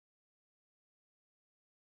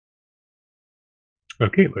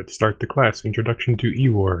Okay, let's start the class. Introduction to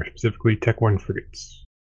E-War, specifically Tech 1 frigates.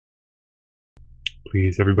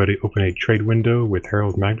 Please everybody open a trade window with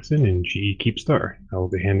Harold Magnussen in GE Keepstar. I will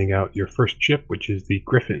be handing out your first ship, which is the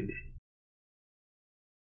Griffin.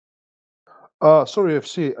 Sorry,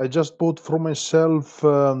 FC. I just bought for myself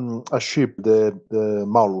a ship, the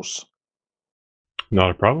Maulus. Not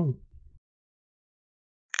a problem.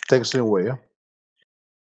 Thanks anyway. Yeah?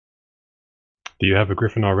 Do you have a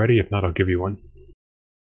Griffin already? If not, I'll give you one.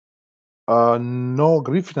 No,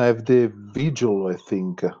 Griffin. I have the Vigil, I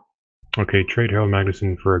think. Okay, trade Harold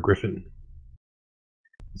Magnussen for a Griffin.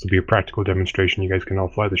 This will be a practical demonstration. You guys can all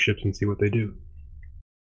fly the ships and see what they do.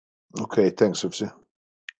 Okay, thanks, FC.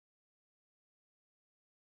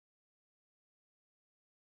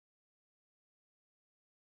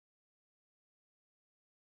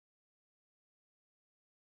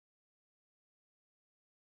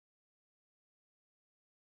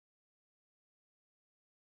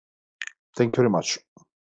 Thank you very much.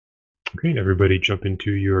 Okay, everybody jump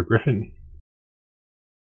into your Griffin.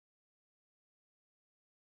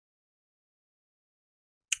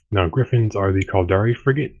 Now, Griffins are the Caldari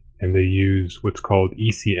frigate, and they use what's called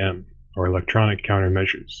ECM, or Electronic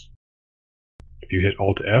Countermeasures. If you hit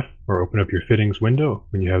Alt-F or open up your fittings window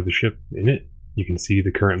when you have the ship in it, you can see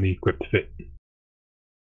the currently equipped fit.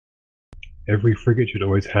 Every frigate should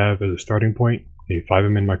always have as a starting point a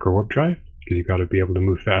 5mm micro warp drive, because you've got to be able to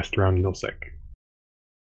move fast around nullsec.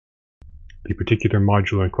 The particular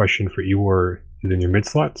module in question for E-War is in your mid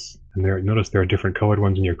slots, and notice there are different colored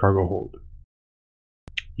ones in your cargo hold.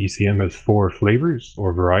 ECM has 4 flavors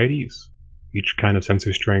or varieties. Each kind of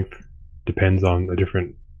sensor strength depends on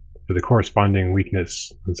the corresponding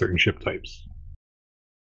weakness on certain ship types.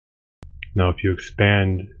 Now, if you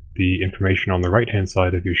expand the information on the right-hand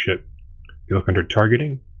side of your ship, you look under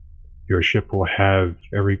targeting, your ship will have,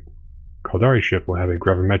 every Caldari ship will have a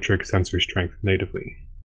gravimetric sensor strength natively,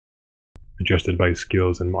 adjusted by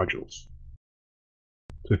skills and modules.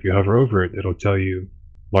 So if you hover over it, it'll tell you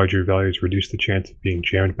larger values reduce the chance of being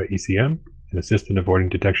jammed by ECM and assist in avoiding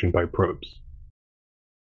detection by probes.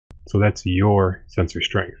 So that's your sensor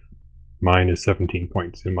strength. Mine is 17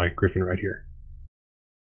 points in my Griffin right here.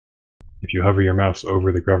 If you hover your mouse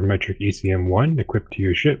over the gravimetric ECM1 equipped to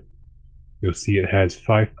your ship, you'll see it has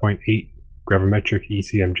 5.8 gravimetric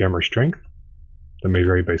ECM jammer strength, that may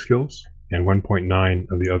vary by skills, and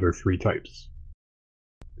 1.9 of the other 3 types,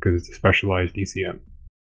 because it's a specialized ECM,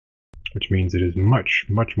 which means it is much,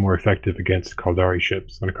 much more effective against Caldari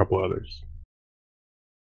ships and a couple others.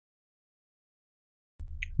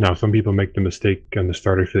 Now, some people make the mistake on the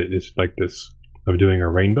starter fit is like this, of doing a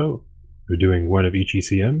rainbow, or doing one of each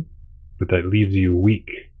ECM, but that leaves you weak.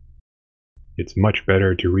 It's much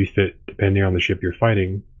better to refit depending on the ship you're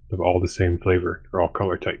fighting of all the same flavor or all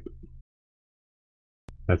color type.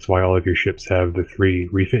 That's why all of your ships have the 3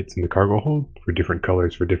 refits in the cargo hold for different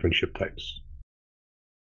colors for different ship types.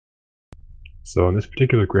 So on this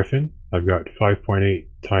particular Griffin, I've got 5.8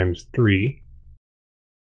 times 3.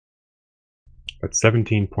 That's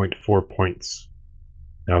 17.4 points.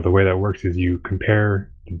 Now the way that works is you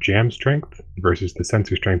compare the jam strength versus the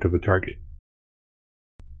sensor strength of the target.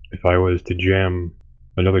 If I was to jam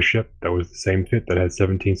another ship that was the same fit that had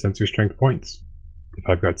 17 sensor strength points, if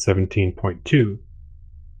I've got 17.2,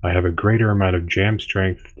 I have a greater amount of jam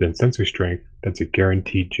strength than sensor strength. That's a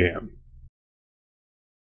guaranteed jam.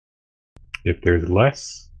 If there's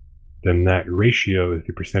less, then that ratio is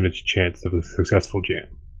the percentage chance of a successful jam.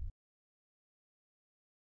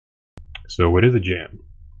 So what is a jam?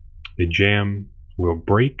 A jam will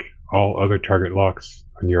break all other target locks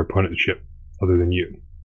on your opponent's ship other than you.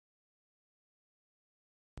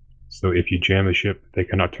 So if you jam a ship, they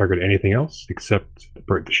cannot target anything else except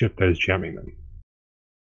the ship that is jamming them.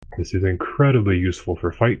 This is incredibly useful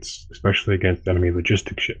for fights, especially against enemy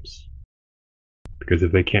logistic ships. Because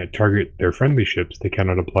if they can't target their friendly ships, they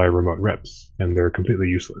cannot apply remote reps, and they're completely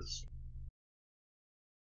useless.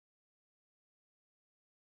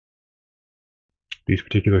 These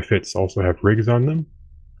particular fits also have rigs on them.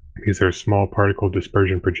 These are small particle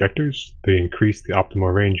dispersion projectors. They increase the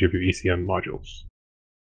optimal range of your ECM modules.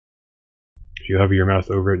 If you hover your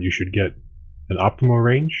mouse over it, you should get an optimal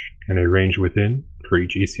range and a range within for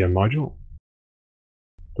each ECM module.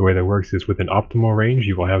 The way that works is with an optimal range,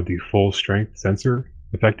 you will have the full strength sensor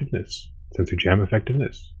effectiveness, sensor jam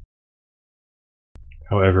effectiveness.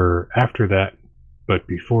 However, after that, but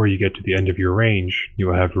before you get to the end of your range, you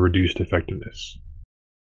will have reduced effectiveness.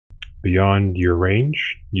 Beyond your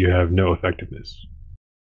range, you have no effectiveness.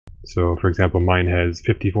 So, for example, mine has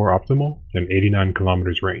 54 optimal and 89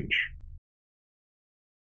 kilometers range.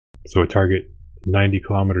 So a target 90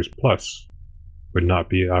 kilometers plus would not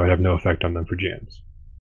be, I would have no effect on them for jams.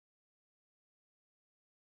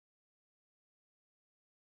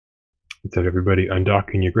 Let's have everybody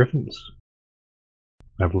undock in your Griffins.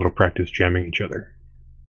 Have a little practice jamming each other.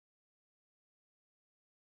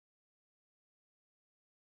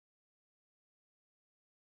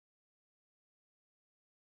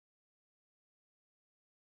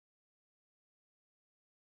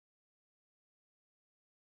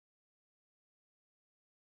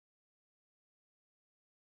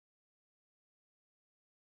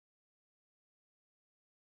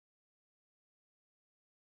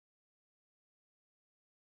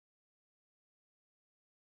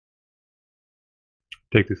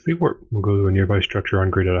 Take the sleep warp. We'll go to a nearby structure on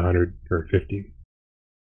grid at 100 or 50.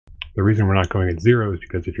 The reason we're not going at 0 is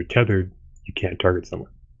because if you're tethered, you can't target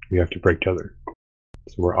someone. You have to break tether.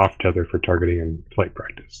 So we're off tether for targeting and flight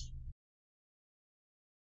practice.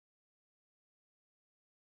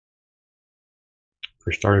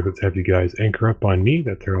 For starters, let's have you guys anchor up on me,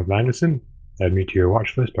 that's Harold Magnussen. Add me to your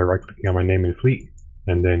watch list by right-clicking on my name and fleet,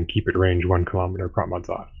 and then keep it range 1 kilometer, prop mods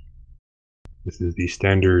off. This is the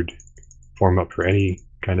standard form up for any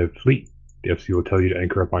kind of fleet. The FC will tell you to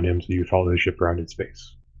anchor up on him so you follow his ship around in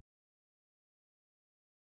space.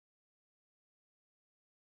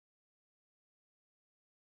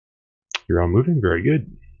 You're all moving, very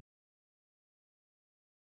good.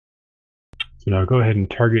 So now go ahead and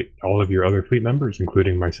target all of your other fleet members,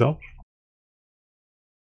 including myself.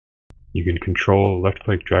 You can control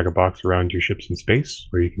left-click, drag a box around your ships in space,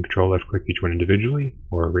 or you can control left-click each one individually,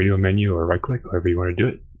 or a radio menu, or right-click, however you want to do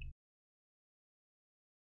it.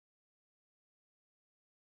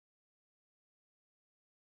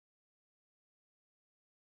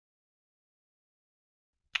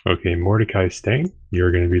 Okay, Mordecai is staying.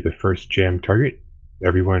 You're going to be the first jam target.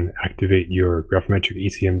 Everyone activate your gravimetric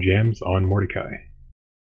ECM jams on Mordecai.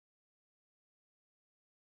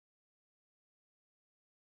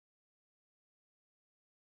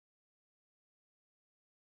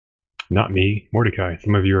 Not me, Mordecai.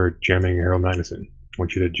 Some of you are jamming Harold Magnussen. I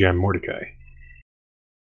want you to jam Mordecai.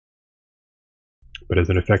 But as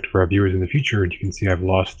an effect for our viewers in the future, you can see I've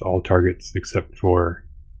lost all targets except for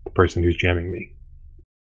the person who's jamming me.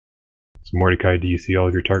 So Mordecai, do you see all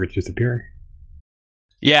of your targets disappear?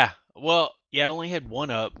 Yeah. Well, yeah, I only had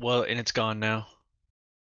one up. Well, and it's gone now.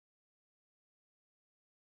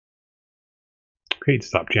 Great,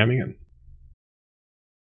 stop jamming him.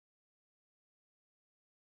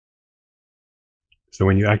 So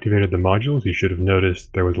when you activated the modules, you should have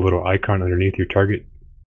noticed there was a little icon underneath your target.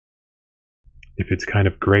 If it's kind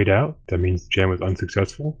of grayed out, that means the jam was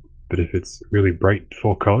unsuccessful. But if it's really bright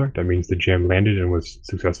full color, that means the jam landed and was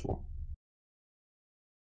successful.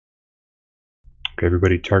 Okay,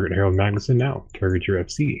 everybody target Harold Magnussen now. Target your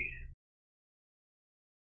FC.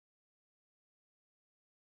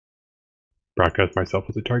 Broadcast myself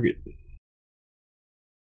as a target.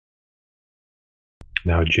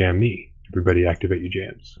 Now jam me. Everybody activate your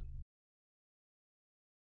jams.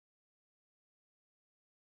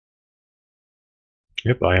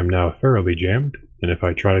 Yep, I am now thoroughly jammed, and if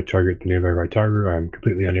I try to target the nearby right target, I am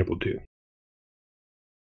completely unable to.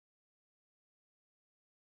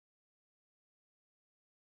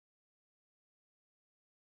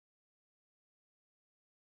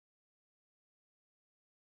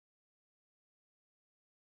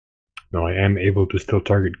 Now I am able to still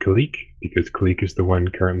target Kalik, because Kalik is the one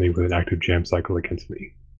currently with an active jam cycle against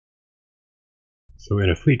me. So in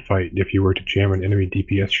a fleet fight, if you were to jam an enemy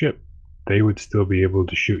DPS ship, they would still be able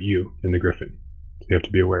to shoot you in the Griffin. So you have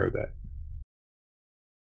to be aware of that.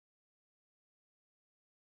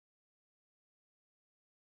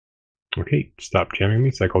 Okay, stop jamming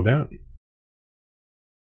me, cycle down.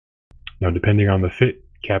 Now depending on the fit,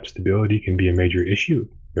 cap stability can be a major issue.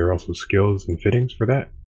 There are also skills and fittings for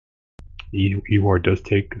that. EWAR does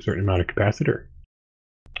take a certain amount of capacitor.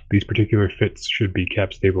 These particular fits should be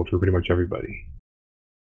cap stable for pretty much everybody.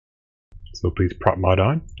 So please prop mod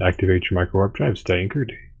on, activate your micro warp drive, stay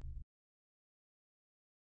anchored.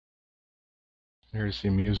 Here's the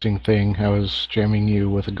amusing thing, I was jamming you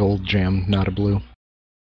with a gold jam, not a blue.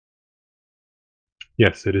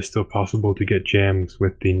 Yes, it is still possible to get jams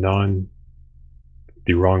with the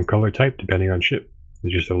wrong color type depending on ship.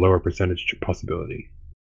 It's just a lower percentage possibility.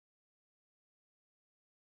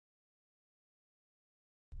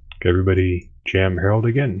 Okay, everybody jam Herald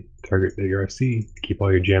again. Target the RFC, keep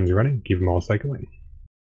all your jams running, keep them all cycling.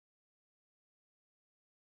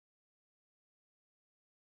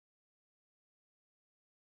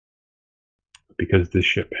 Because this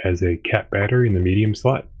ship has a cap battery in the medium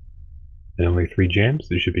slot and only 3 jams,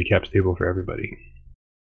 it should be cap stable for everybody.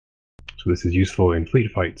 So this is useful in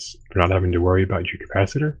fleet fights for not having to worry about your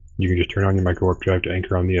capacitor. You can just turn on your micro warp drive to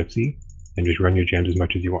anchor on the FC and just run your jams as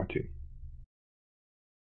much as you want to.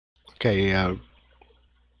 Okay,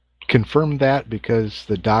 confirm that because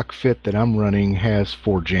the dock fit that I'm running has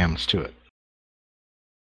 4 jams to it.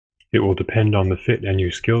 It will depend on the fit and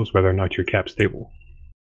your skills whether or not you're cap stable.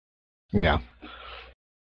 Yeah.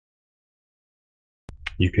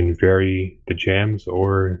 You can vary the jams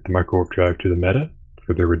or the micro warp drive to the meta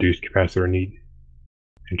for the reduced capacitor need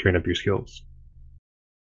and train up your skills.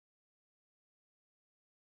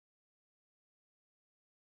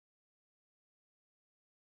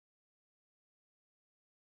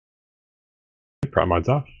 Prop mods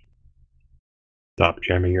off. Stop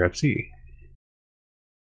jamming your FC.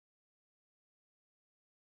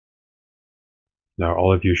 Now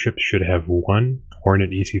all of your ships should have one Hornet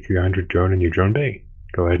EC300 drone in your drone bay.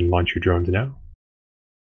 Go ahead and launch your drones now.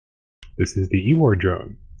 This is the E-War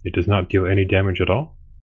drone. It does not deal any damage at all,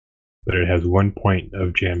 but it has 1 point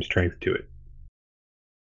of jam strength to it.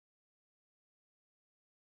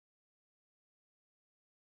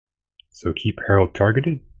 So keep Herald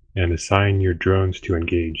targeted and assign your drones to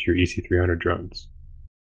engage your EC300 drones.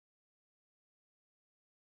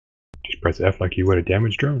 Just press F like you would a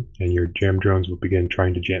damage drone, and your jam drones will begin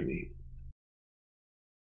trying to jam me.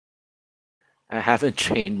 I haven't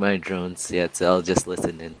trained my drones yet, so I'll just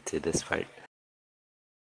listen into this part.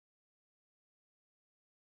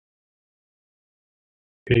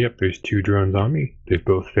 Okay, yep, there's 2 drones on me. They've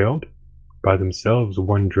both failed. By themselves,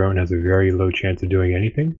 one drone has a very low chance of doing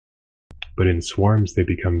anything, but in swarms they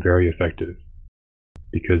become very effective,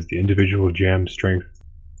 because the individual jam strength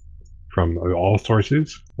from all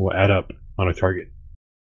sources will add up on a target.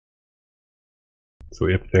 So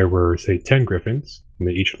if there were, say, 10 Griffins, and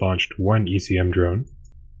they each launched 1 ECM drone,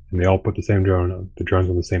 and they all put the drones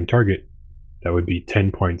on the same target, that would be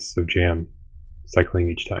 10 points of jam cycling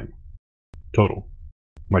each time. Total.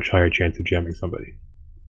 Much higher chance of jamming somebody.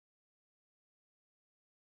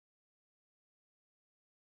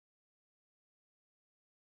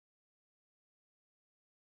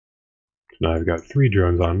 So now I've got 3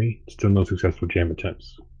 drones on me, still no successful jam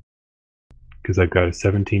attempts. Because I've got a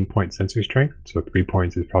 17-point sensor strength, so 3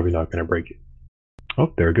 points is probably not going to break it.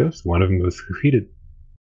 Oh, there it goes. One of them was succeeded.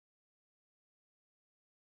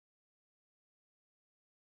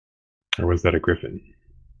 Or was that a Griffin?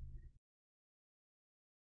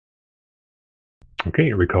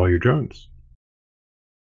 Okay, recall your drones.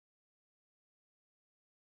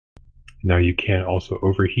 Now you can also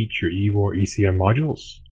overheat your E-War ECM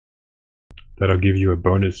modules. That'll give you a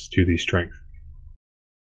bonus to the strength.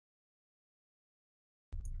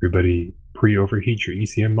 Everybody pre-overheat your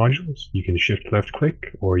ECM modules. You can shift left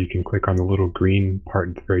click, or you can click on the little green part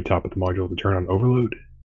at the very top of the module to turn on overload.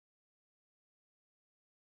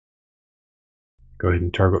 Go ahead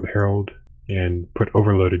and target the Herald and put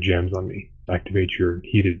overloaded jams on me. Activate your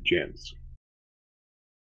heated jams.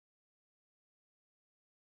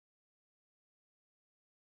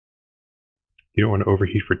 You don't want to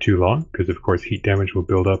overheat for too long, because of course heat damage will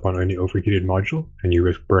build up on any overheated module, and you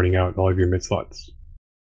risk burning out all of your mid slots.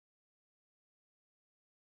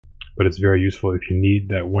 But it's very useful if you need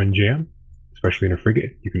that one jam, especially in a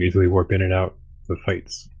frigate. You can easily warp in and out of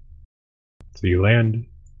fights. So you land,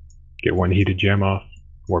 get one heated jam off,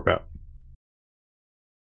 warp out.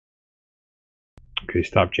 Okay,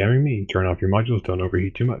 stop jamming me, turn off your modules, don't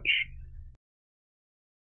overheat too much.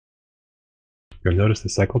 You'll notice the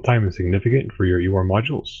cycle time is significant for your E-War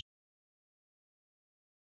modules.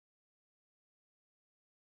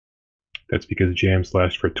 That's because jams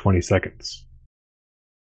last for 20 seconds.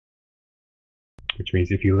 Which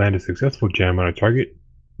means if you land a successful jam on a target,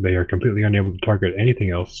 they are completely unable to target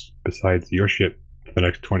anything else besides your ship for the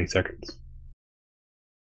next 20 seconds.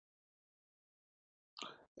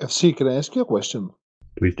 FC, can I ask you a question?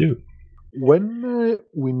 Please do. When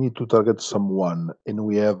we need to target someone and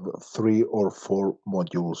we have 3 or 4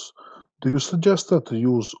 modules, do you suggest to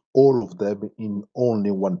use all of them in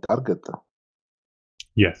only one target?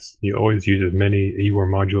 Yes, you always use as many E-War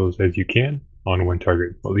modules as you can on one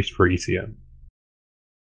target, at least for ECM.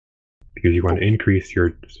 Because you want to increase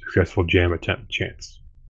your successful jam attempt chance.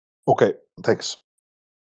 Okay, thanks.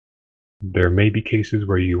 There may be cases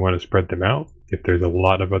where you want to spread them out if there's a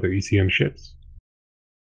lot of other ECM ships.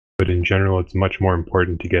 But in general, it's much more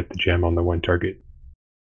important to get the jam on the one target.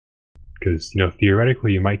 Because,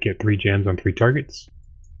 theoretically you might get 3 jams on 3 targets,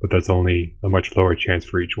 but that's only a much lower chance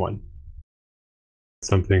for each one.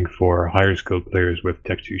 Something for higher skilled players with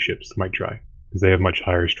Tech 2 ships might try, because they have much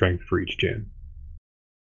higher strength for each jam.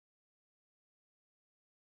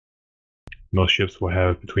 Most ships will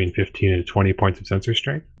have between 15 and 20 points of sensor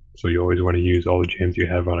strength, so you always want to use all the jams you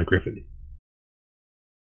have on a Griffin.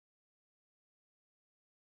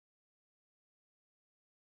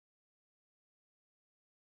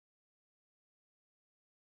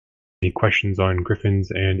 Any questions on Griffins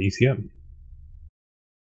and ECM?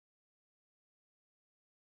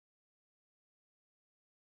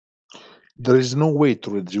 There is no way to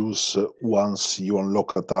reduce once you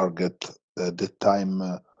unlock a target the time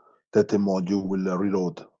that the module will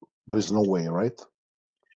reload. There is no way, right?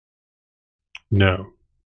 No.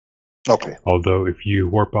 Okay. Although if you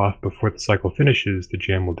warp off before the cycle finishes, the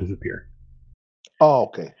jam will disappear. Oh,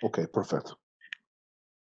 okay. Okay, perfect.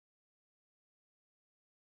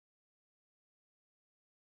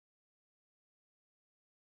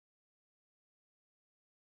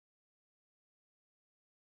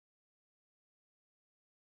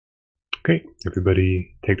 Okay,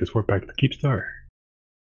 everybody take this warp back to the Keepstar.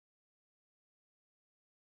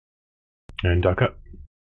 And dock up.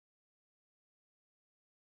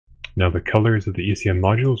 Now the colors of the ECM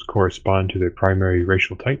modules correspond to their primary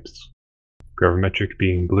racial types. Gravimetric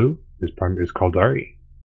being blue is called Dari.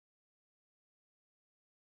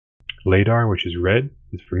 Radar, which is red,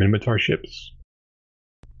 is for Minmatar ships.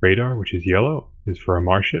 Radar, which is yellow, is for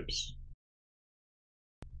Amar ships.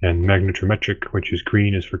 And Magnetrometric, which is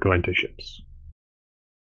green, is for Galenta ships.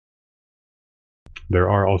 There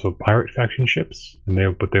are also pirate faction ships,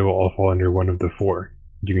 but they will all fall under one of the four.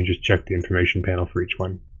 You can just check the information panel for each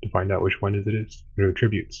one to find out which one it is. There are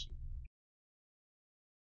attributes.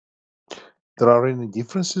 There are any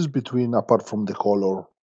differences between apart from the color?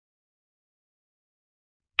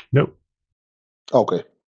 Nope. Okay.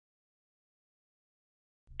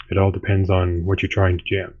 It all depends on what you're trying to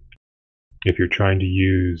jam. If you're trying to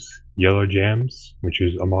use yellow jams, which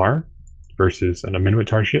is Amar, versus an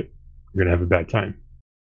Minmatar ship, you're going to have a bad time.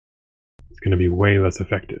 It's going to be way less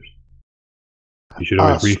effective. You should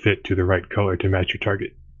always refit to the right color to match your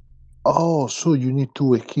target. Oh, so you need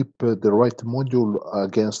to equip the right module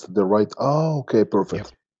against the right... Oh, okay,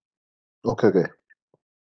 perfect. Yep. Okay.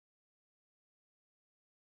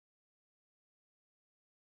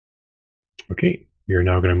 Okay, we are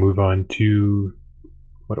now going to move on to...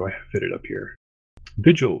 What do I have fitted up here?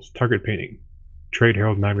 Vigils, target painting. Trade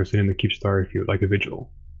Harold Magnussen in the Keepstar if you would like a Vigil.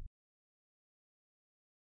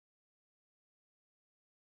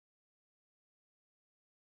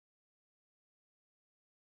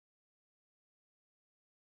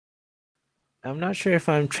 I'm not sure if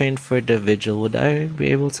I'm trained for the Vigil. Would I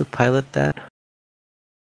be able to pilot that?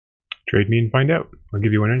 Trade me and find out. I'll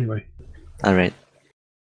give you one anyway. Alright.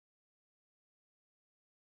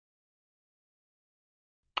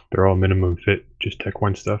 They're all minimum fit, just Tech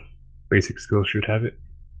 1 stuff. Basic skills should have it.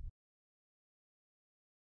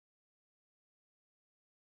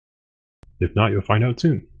 If not, you'll find out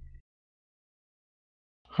soon.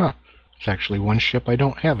 Huh. It's actually one ship I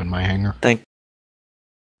don't have in my hangar. Thank.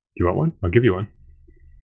 You want one? I'll give you one.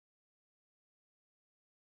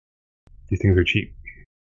 These things are cheap.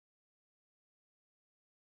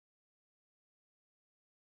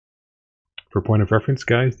 For point of reference,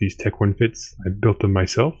 guys, these Tech 1 fits, I built them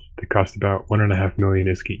myself. They cost about 1.5 million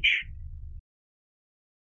ISK each.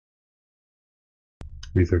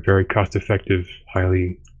 These are very cost-effective,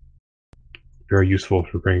 very useful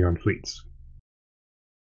for bringing on fleets.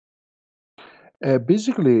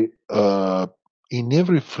 Basically, in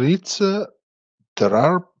every fleet, there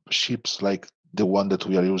are ships like the one that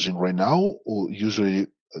we are using right now, or usually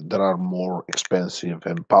there are more expensive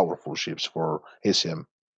and powerful ships for ACM.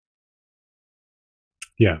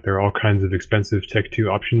 Yeah, there are all kinds of expensive Tech 2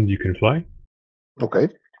 options you can fly. Okay.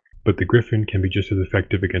 But the Griffin can be just as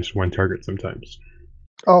effective against one target sometimes.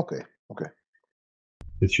 Okay.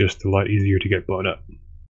 It's just a lot easier to get blown up.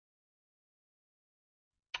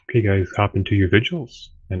 Okay guys, hop into your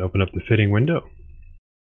Vigils and open up the fitting window.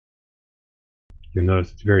 You'll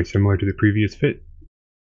notice it's very similar to the previous fit.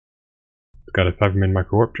 It's got a 5-man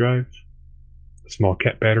micro warp drive, a small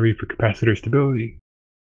cat battery for capacitor stability.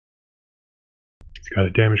 It's got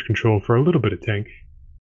a damage control for a little bit of tank.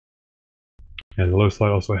 And the low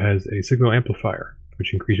slot also has a signal amplifier,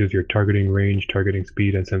 which increases your targeting range, targeting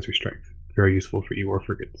speed, and sensor strength. Very useful for E-War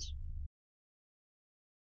frigates.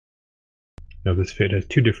 Now this fit has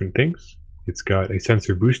two different things. It's got a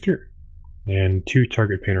sensor booster and 2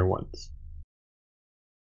 target painter 1s.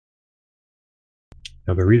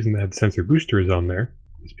 Now the reason that the sensor booster is on there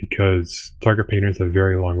is because target painters have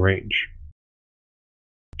very long range.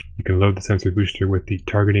 You can load the sensor booster with the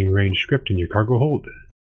targeting range script in your cargo hold.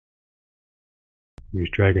 You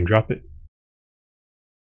just drag and drop it.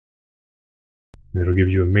 And it'll give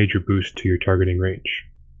you a major boost to your targeting range.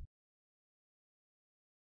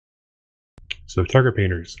 So target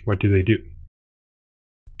painters, what do?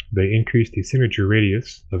 They increase the signature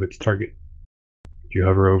radius of its target. If you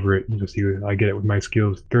hover over it, you'll see I get it with my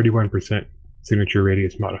skills 31% signature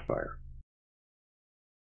radius modifier.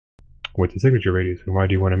 What's the signature radius and why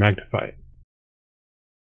do you want to magnify it?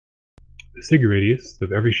 The sig radius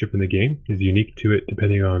of every ship in the game is unique to it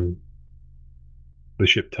depending on the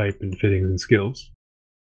ship type and fittings and skills.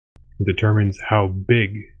 It determines how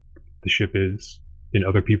big the ship is in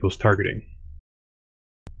other people's targeting.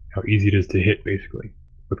 How easy it is to hit, basically,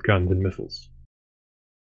 with guns and missiles.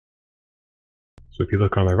 So if you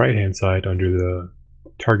look on the right-hand side under the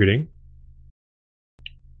targeting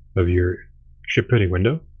of your ship fitting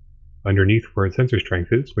window, underneath where its sensor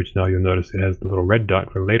strength is, which now you'll notice it has the little red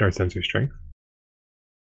dot for radar sensor strength,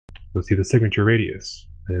 you'll see the signature radius,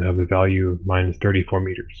 and it'll have the value of minus 34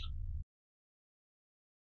 meters.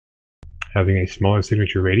 Having a smaller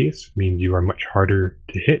signature radius means you are much harder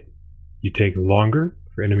to hit, you take longer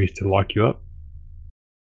for enemies to lock you up,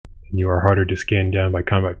 and you are harder to scan down by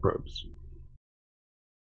combat probes.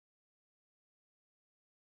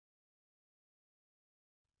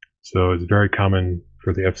 So it's very common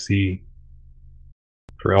for the FC,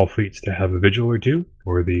 for all fleets, to have a Vigil or two,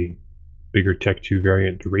 or the bigger Tech 2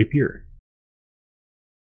 variant, the Rapier.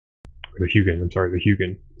 Or the Hugin, the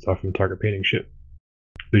Hugin. It's often a target painting ship.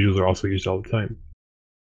 Vigils are also used all the time.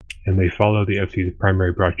 And they follow the FC's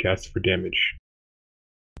primary broadcasts for damage.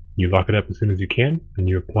 You lock it up as soon as you can, and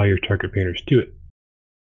you apply your target painters to it.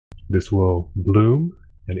 This will bloom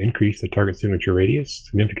and increase the target signature radius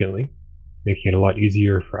significantly, making it a lot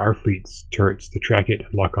easier for our fleet's turrets to track it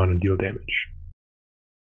and lock on and deal damage.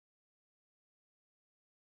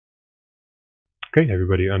 Okay,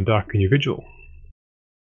 everybody undock in your Vigil.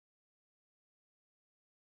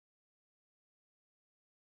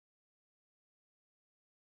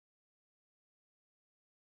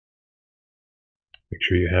 Make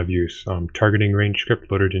sure you have your targeting range script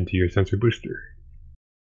loaded into your sensor booster.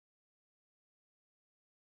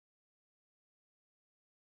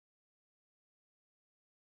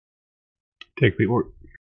 Take the warp.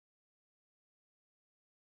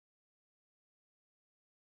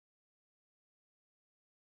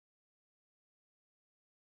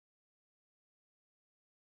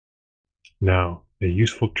 Now, a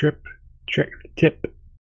useful tip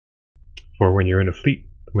for when you're in a fleet.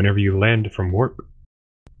 Whenever you land from warp,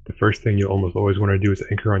 the first thing you'll almost always want to do is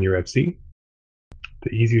anchor on your FC. The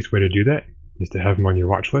easiest way to do that is to have them on your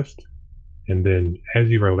watch list, and then as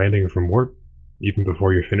you are landing from warp, even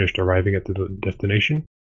before you're finished arriving at the destination,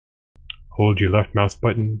 hold your left mouse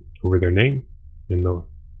button over their name in the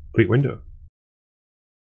fleet window.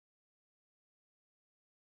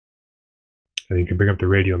 And you can bring up the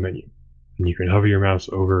radio menu, and you can hover your mouse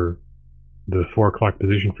over the 4 o'clock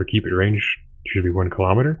position for keep it range, which should be 1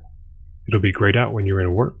 kilometer. It'll be grayed out when you're in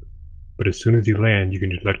a warp, but as soon as you land, you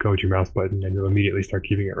can just let go of your mouse button and you'll immediately start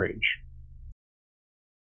keeping it range.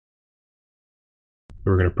 So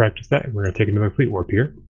we're going to practice that. We're going to take another fleet warp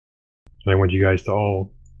here. And I want you guys to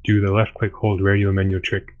all do the left click hold radio menu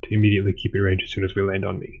trick to immediately keep it range as soon as we land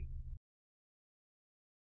on me.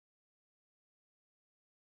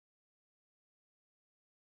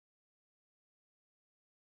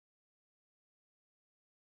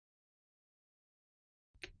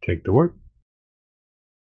 Take the warp.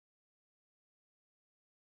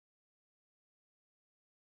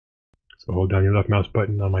 So hold down your left mouse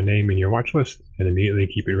button on my name in your watch list and immediately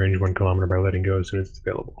keep it range 1 kilometer by letting go as soon as it's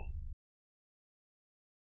available.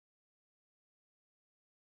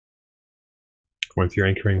 Once your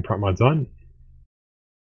anchoring prop mod's on,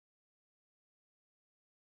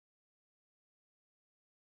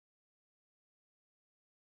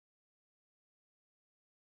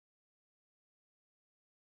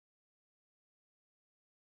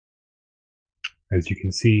 as you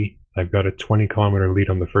can see, I've got a 20 kilometer lead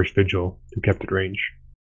on the first Vigil who kept it range.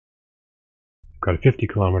 I've got a 50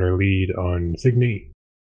 kilometer lead on Signy,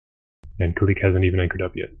 and Kalik hasn't even anchored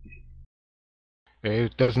up yet.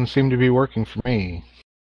 It doesn't seem to be working for me.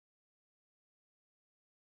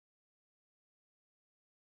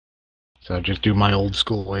 So I just do my old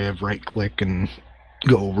school way of right click and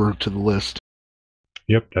go over to the list.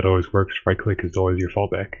 Yep, that always works. Right click is always your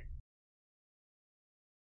fallback.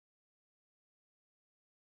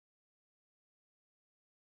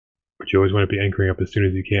 But you always want to be anchoring up as soon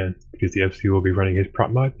as you can, because the FC will be running his prop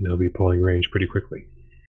mod and he'll be pulling range pretty quickly.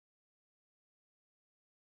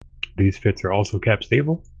 These fits are also cap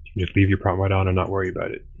stable. You can just leave your prop mod on and not worry about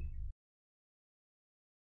it.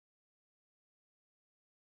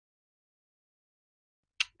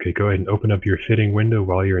 Okay, go ahead and open up your fitting window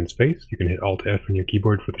while you're in space. You can hit Alt F on your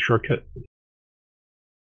keyboard for the shortcut.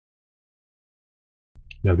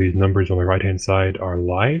 Now these numbers on the right-hand side are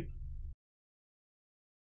live.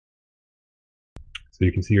 So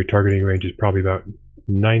you can see your targeting range is probably about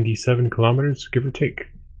 97 kilometers, give or take.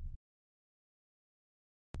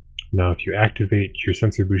 Now if you activate your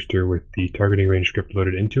sensor booster with the targeting range script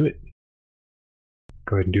loaded into it,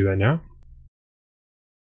 go ahead and do that now.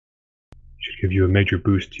 It should give you a major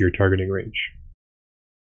boost to your targeting range.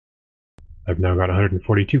 I've now got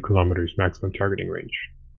 142 kilometers maximum targeting range.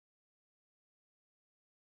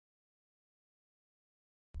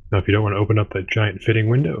 Now if you don't want to open up that giant fitting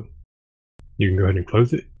window, you can go ahead and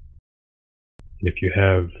close it. And if you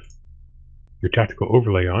have your tactical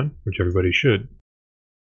overlay on, which everybody should,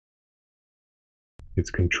 it's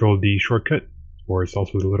Control D shortcut, or it's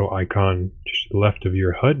also the little icon just to the left of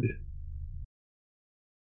your HUD.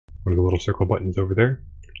 One of the little circle buttons over there,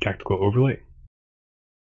 tactical overlay.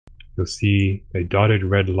 You'll see a dotted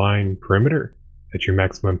red line perimeter at your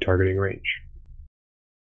maximum targeting range.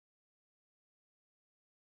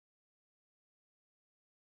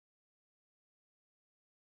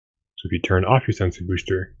 So if you turn off your sensor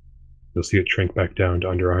booster, you'll see it shrink back down to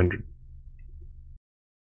under 100.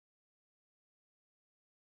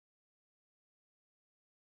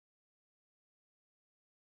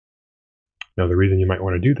 Now the reason you might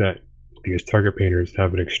want to do that is because target painters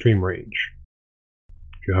have an extreme range.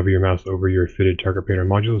 If you hover your mouse over your fitted target painter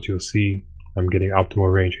modules, you'll see I'm getting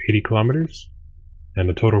optimal range 80 kilometers and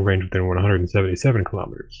a total range within 177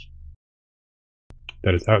 kilometers.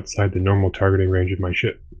 That is outside the normal targeting range of my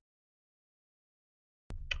ship.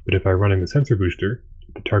 But if I'm running the sensor booster,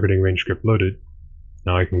 with the targeting range script loaded,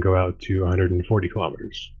 now I can go out to 140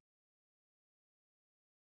 kilometers.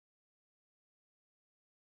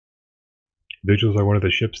 Vigils are one of the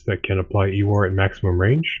ships that can apply EWAR at maximum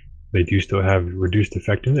range. They do still have reduced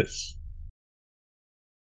effectiveness,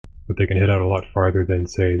 but they can hit out a lot farther than,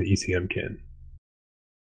 say, the ECM can.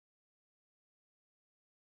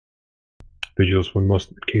 Vigils will in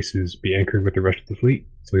most cases be anchored with the rest of the fleet,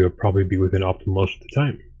 so you'll probably be within optimal most of the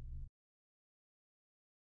time.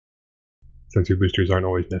 Sensor boosters aren't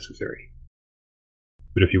always necessary.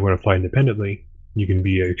 But if you want to fly independently, you can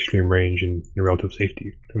be at extreme range and in relative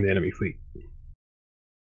safety from the enemy fleet.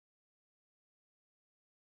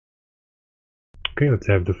 Okay, let's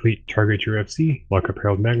have the fleet target your FC, lock up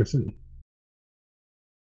Harold Magnussen.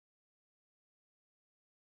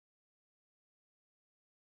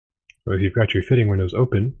 So if you've got your fitting windows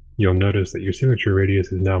open, you'll notice that your signature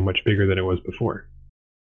radius is now much bigger than it was before.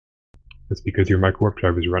 That's because your micro-warp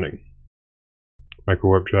drive is running.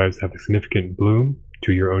 Micro-warp drives have a significant bloom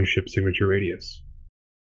to your own ship's signature radius,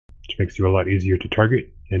 which makes you a lot easier to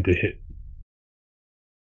target and to hit.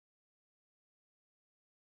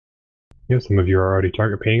 Yeah, some of you are already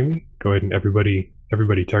target painting me. Go ahead and everybody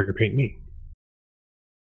target paint me.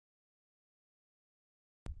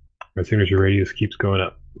 My signature radius keeps going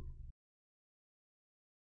up.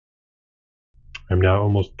 I'm now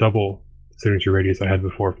almost double the signature radius I had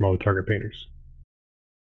before from all the target painters.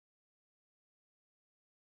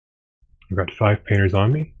 I've got 5 painters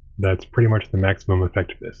on me. That's pretty much the maximum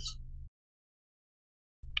effectiveness.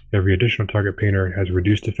 Every additional target painter has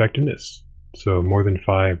reduced effectiveness, so more than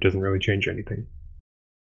 5 doesn't really change anything.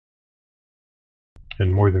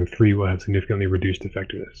 And more than 3 will have significantly reduced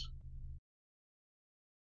effectiveness.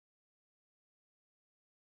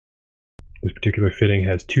 This particular fitting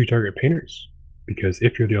has 2 target painters, because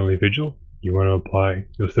if you're the only Vigil you want to apply,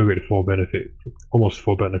 you'll still get full benefit, almost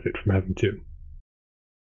full benefit from having 2.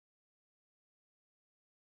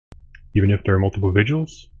 Even if there are multiple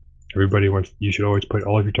Vigils, you should always put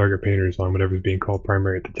all of your target painters on whatever is being called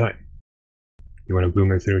primary at the time. You want to bloom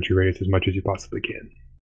that signature radius as much as you possibly can.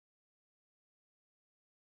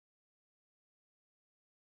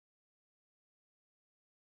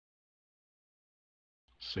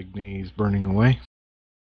 Signy's burning away.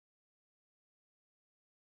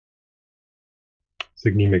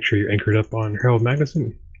 Signy, make sure you're anchored up on Harold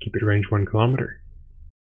Magnussen. Keep it range 1 kilometer.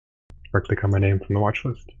 Or click on my name from the watch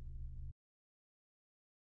list.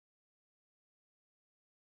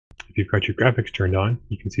 If you've got your graphics turned on,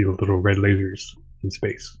 you can see the little red lasers in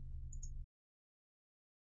space.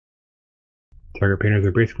 Target painters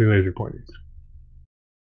are basically laser pointers.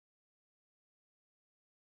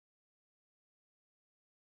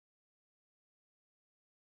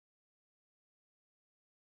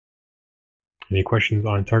 Any questions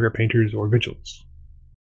on target painters or vigils?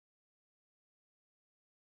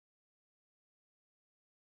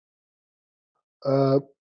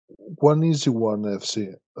 One easy one,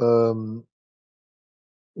 FC.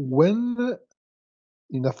 When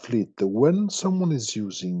in a fleet, when someone is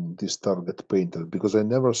using this target painter, because I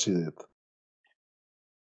never see it,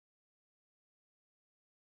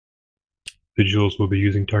 Vigils will be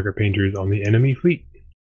using target painters on the enemy fleet,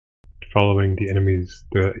 following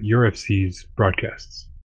your FC's broadcasts.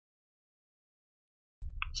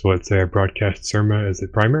 So let's say I broadcast Surma as the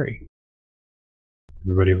primary.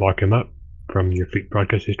 Everybody lock him up from your fleet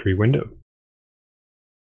broadcast history window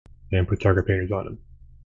and put target painters on him.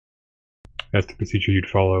 That's the procedure you'd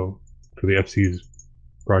follow for the FC's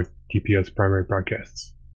DPS primary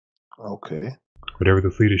broadcasts. Okay. Whatever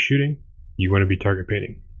the fleet is shooting, you want to be target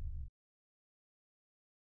painting.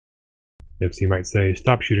 The FC might say,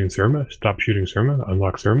 stop shooting Surma,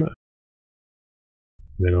 unlock Surma. And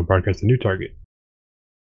then it'll broadcast a new target.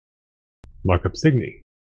 Lock up Signy.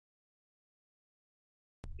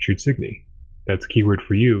 Shoot Signy. That's keyword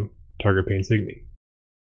for you, target paint Signy.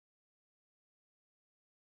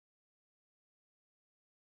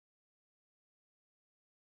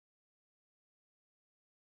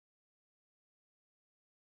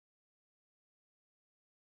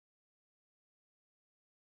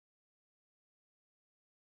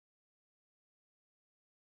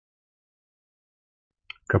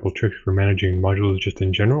 Couple tricks for managing modules just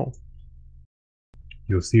in general.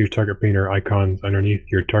 You'll see your target painter icons underneath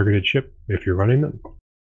your targeted ship if you're running them.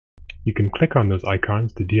 You can click on those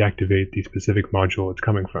icons to deactivate the specific module it's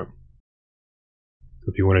coming from.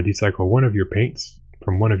 So if you want to decycle one of your paints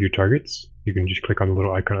from one of your targets, you can just click on the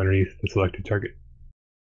little icon underneath the selected target.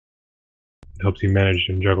 It helps you manage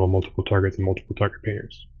and juggle multiple targets and multiple target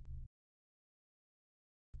painters,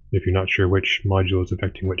 if you're not sure which module is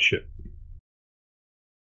affecting which ship.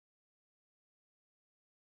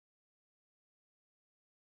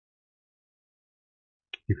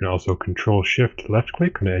 You can also Control-Shift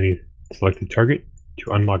left-click on any selected target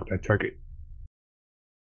to unlock that target.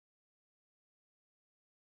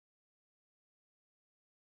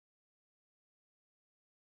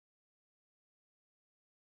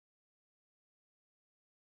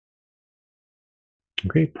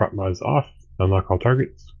 Okay, prop mod is off. Unlock all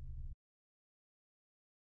targets.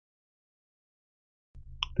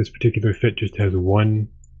 This particular fit just has one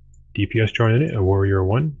DPS drone in it, a Warrior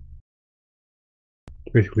 1.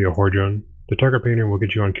 It's basically a horde drone. The target painter will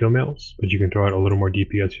get you on kill mails, but you can throw out a little more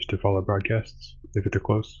DPS just to follow broadcasts if they're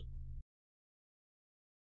close.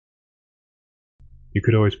 You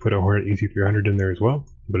could always put a Horde EC300 in there as well,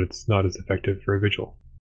 but it's not as effective for a Vigil,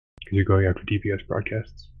 because you're going after DPS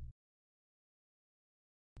broadcasts.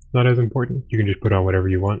 Not as important, you can just put on whatever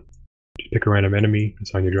you want. Just pick a random enemy,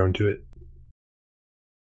 assign your drone to it.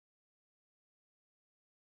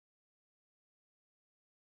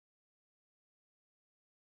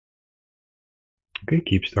 Okay,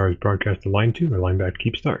 keep star is broadcast aligned to, align back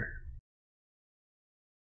keep star.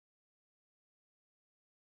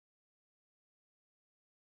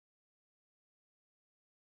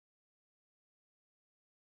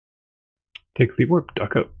 Take fleet warp,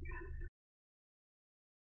 dock up.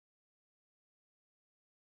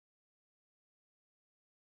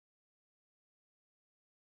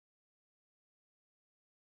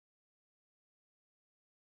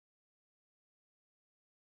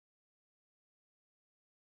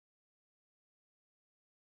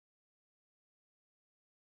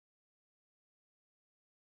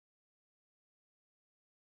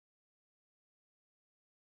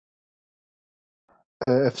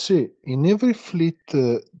 FC, in every fleet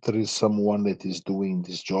there is someone that is doing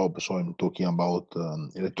this job, so I'm talking about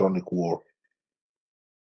electronic war.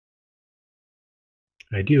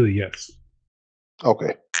 Ideally, yes.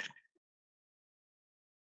 Okay.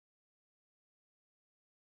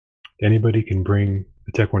 Anybody can bring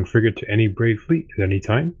a Tech 1 frigate to any Brave fleet at any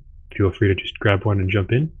time. Feel free to just grab one and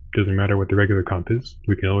jump in. Doesn't matter what the regular comp is.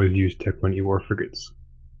 We can always use Tech 1 E-War frigates.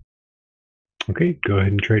 Okay, go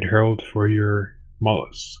ahead and trade Herald for your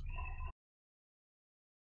Maulus.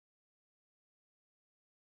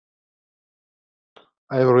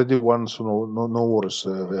 I have already won, so no worries,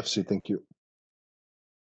 FC, thank you.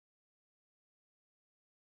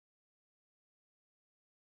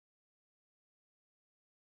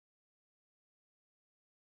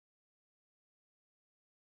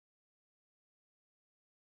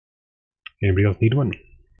 Anybody else need one?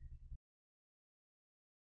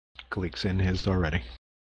 Gleek's in his already.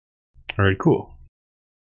 Alright, cool.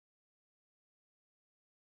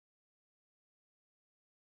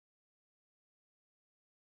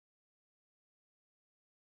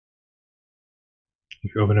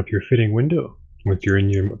 If you open up your fitting window, once you're in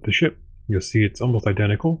the ship, you'll see it's almost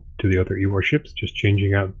identical to the other E-War ships, just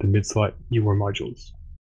changing out the mid-slot E-War modules.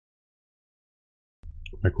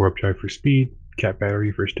 Micro-warp drive for speed, cap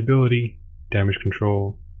battery for stability, damage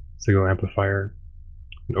control, signal amplifier,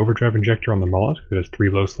 an overdrive injector on the Maulus that has 3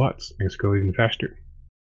 low slots, makes it go even faster.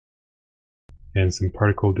 and some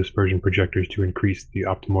particle dispersion projectors to increase the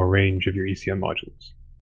optimal range of your ECM modules.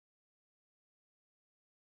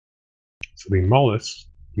 So the Maulus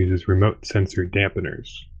uses remote sensor dampeners.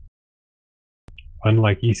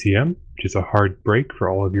 Unlike ECM, which is a hard break for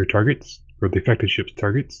all of your targets, or the affected ship's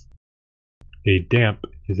targets, a damp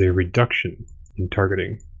is a reduction in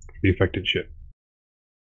targeting the affected ship.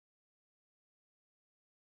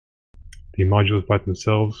 The modules by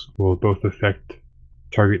themselves will both affect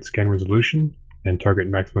target scan resolution and target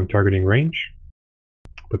maximum targeting range,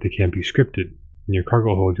 but they can be scripted. In your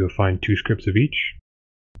cargo hold, you'll find 2 scripts of each,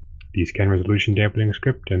 the scan resolution dampening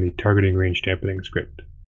script and the targeting range dampening script.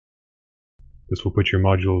 This will put your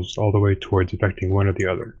modules all the way towards affecting one or the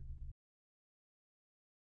other.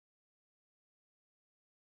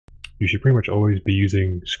 You should pretty much always be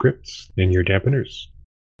using scripts in your dampeners.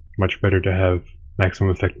 Much better to have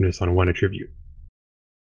maximum effectiveness on one attribute.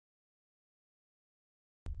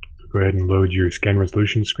 So go ahead and load your scan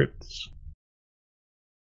resolution scripts.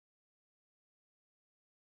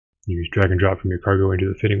 Use drag and drop from your cargo into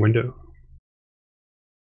the fitting window.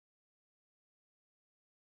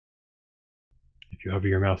 If you hover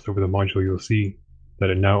your mouse over the module, you'll see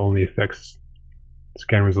that it now only affects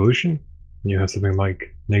scan resolution, and you have something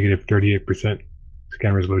like negative 38%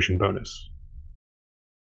 scan resolution bonus.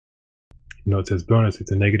 You know it says bonus,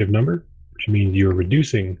 it's a negative number, which means you are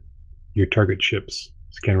reducing your target ship's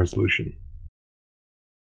scan resolution.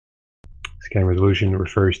 Scan resolution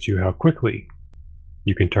refers to how quickly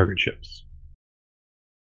you can target ships.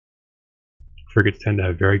 Frigates tend to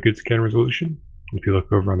have very good scan resolution. If you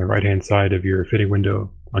look over on the right-hand side of your fitting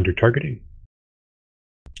window under targeting,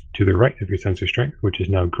 to the right of your sensor strength, which is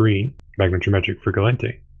now green, magnometric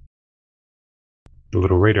Frigolente, the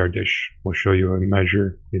little radar dish will show you a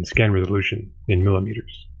measure in scan resolution in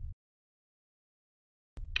millimeters.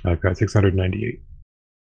 I've got 698.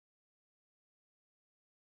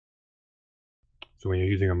 So when you're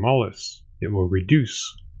using a Maulus, it will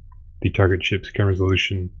reduce the target ship's scan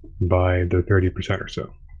resolution by the 30% or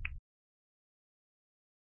so.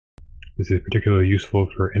 This is particularly useful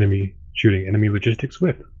for shooting enemy logistics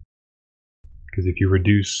with, because if you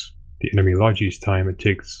reduce the enemy logi's time, it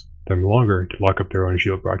takes them longer to lock up their own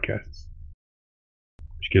shield broadcasts,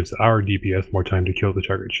 which gives our DPS more time to kill the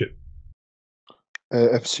target ship.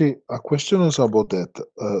 FC, a question is about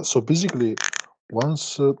that. So basically,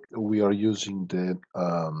 once we are using the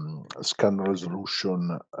scan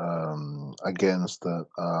resolution against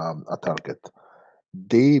a target,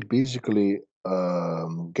 they basically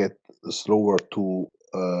get slower to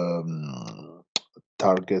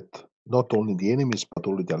target not only the enemies but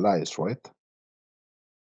only the allies, right?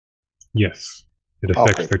 Yes, it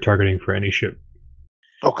affects their targeting for any ship.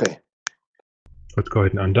 Okay. Let's go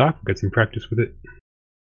ahead and undock, get some practice with it.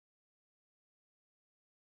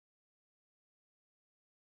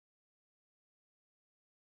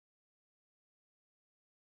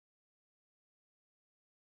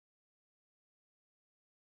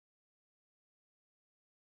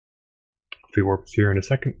 Fleet warps here in a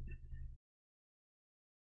second.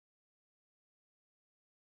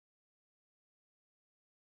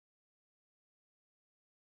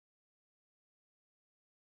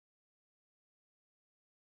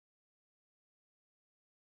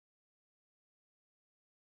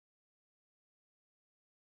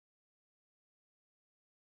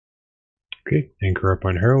 Okay, anchor up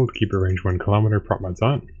on Herald, keep your range 1 kilometer, prop mods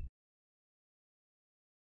on.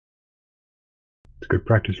 It's good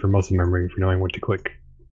practice for muscle memory for knowing what to click,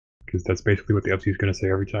 because that's basically what the FC is going to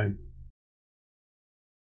say every time.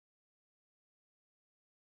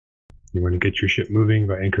 You want to get your ship moving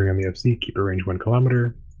by anchoring on the FC, keep your range 1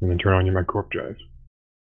 kilometer, and then turn on your micro warp drive.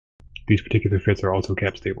 These particular fits are also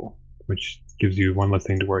cap stable, which gives you one less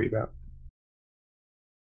thing to worry about.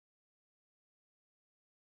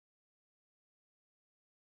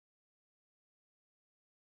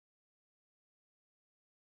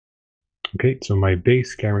 Okay, so my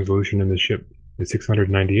base scan resolution in this ship is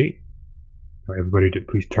 698. Now everybody to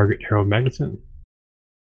please target Harold Magnussen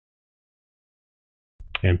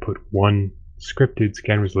and put 1 scripted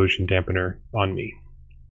scan resolution dampener on me.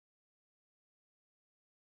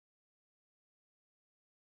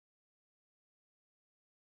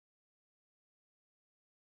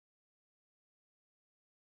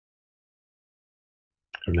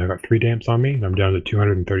 I've now got 3 damps on me and I'm down to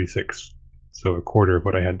 236, so a quarter of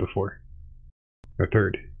what I had before. A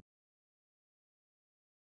third.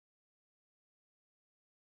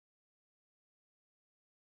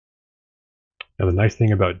 Now the nice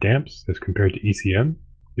thing about damps as compared to ECM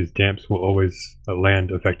is damps will always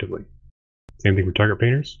land effectively. Same thing for target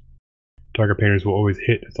painters. Target painters will always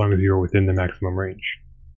hit as long as you are within the maximum range.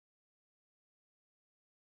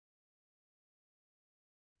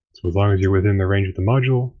 So as long as you're within the range of the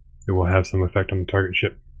module, it will have some effect on the target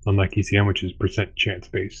ship, unlike ECM, which is percent chance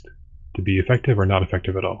based, to be effective or not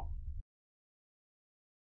effective at all.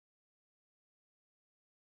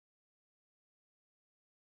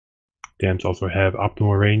 Damps also have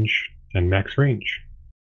optimal range and max range.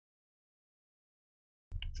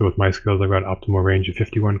 So with my skills, I've got optimal range of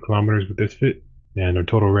 51 kilometers with this fit, and a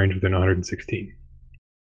total range within 116.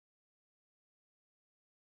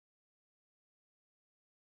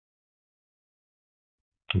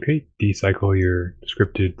 Okay, decycle your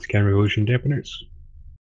scripted scan resolution dampeners.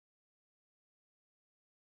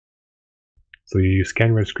 So you use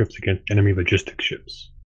scan res scripts against enemy logistics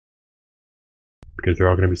ships. Because they're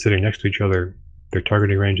all going to be sitting next to each other, their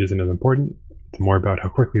targeting range isn't as important, it's more about how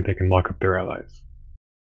quickly they can lock up their allies.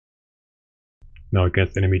 Now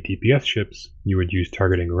against enemy DPS ships, you would use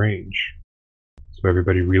targeting range. So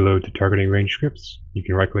everybody reload to targeting range scripts. You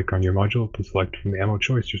can right click on your module to select from the ammo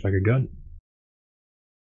choice just like a gun.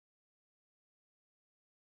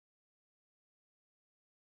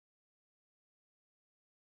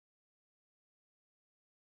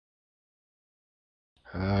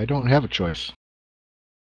 I don't have a choice.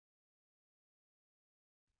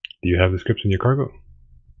 Do you have the scripts in your cargo?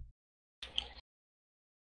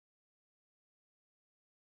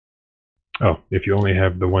 Oh, if you only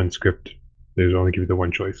have the one script, they will only give you the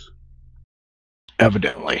one choice.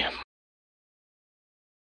 Evidently.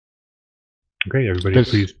 Okay, everybody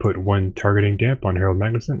please put one targeting damp on Harold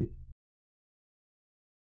Magnussen.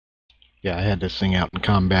 Yeah, I had this thing out in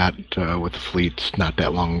combat with the fleets not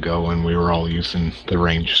that long ago, and we were all using the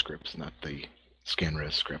range scripts, not the scan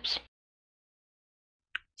res scripts.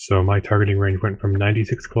 So my targeting range went from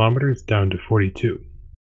 96 kilometers down to 42.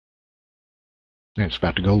 And it's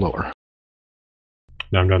about to go lower.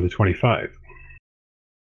 Now I'm down to 25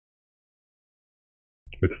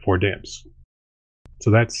 with 4 damps.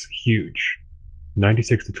 So that's huge.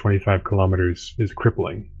 96 to 25 kilometers is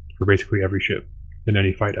crippling for basically every ship in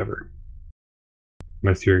any fight ever.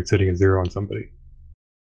 Unless you're sitting at 0 on somebody.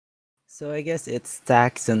 So I guess it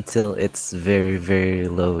stacks until it's very, very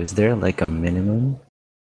low. Is there like a minimum?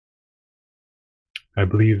 I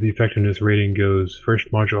believe the effectiveness rating goes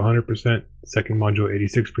first module 100%, second module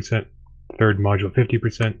 86%, third module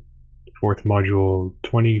 50%, fourth module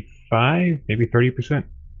 25, maybe 30%,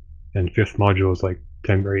 and fifth module is like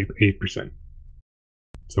 10 or 8%.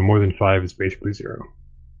 So more than 5 is basically 0.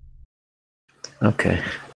 Okay.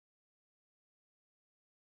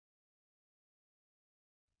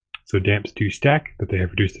 So damps do stack, but they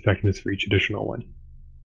have reduced effectiveness for each additional one.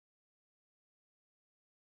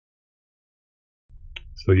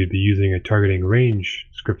 So you'd be using a targeting range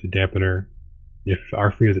scripted dampener if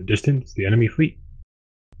our fleet is at distance, the enemy fleet.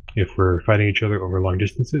 If we're fighting each other over long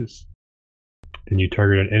distances, then you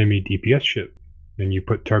target an enemy DPS ship, and you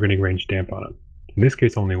put targeting range damp on it. In this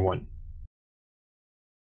case, only one.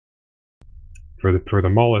 For the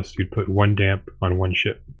Maulus, you'd put one damp on one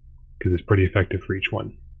ship, because it's pretty effective for each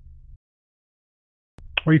one.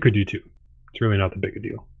 Or you could do 2. It's really not that big a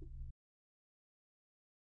deal.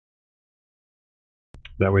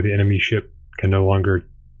 That way the enemy ship can no longer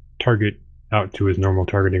target out to his normal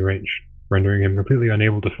targeting range, rendering him completely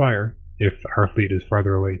unable to fire if our fleet is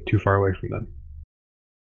too far away from them.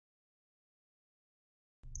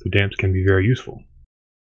 So damps can be very useful.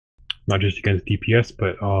 Not just against DPS,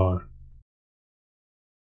 but on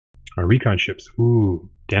recon ships. Ooh,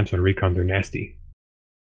 damps on recons are nasty.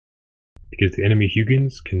 Because the enemy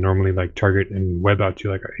Hugens can normally target and web out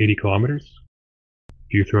to 80 kilometers.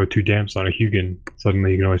 If you throw 2 damps on a Hugen,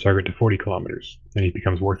 suddenly you can only target to 40 kilometers, and he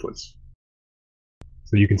becomes worthless.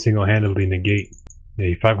 So you can single-handedly negate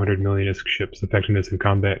a 500 million ISK ship's effectiveness in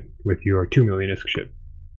combat with your 2 million ISK ship.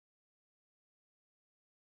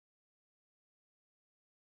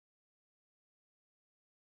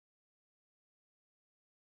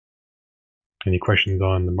 Any questions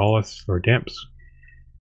on the Maulus or damps?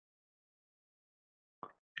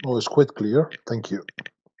 No, it's quite clear. Thank you.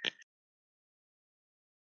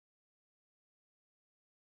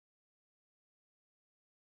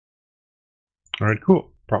 Alright,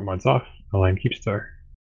 cool. Prop mod's off. Align Keepstar.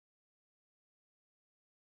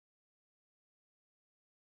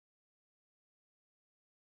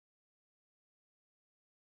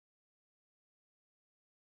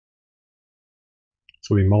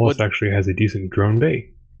 So the Maulus actually has a decent drone bay.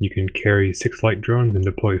 You can carry 6 light drones and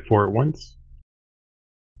deploy 4 at once.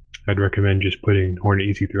 I'd recommend just putting Hornet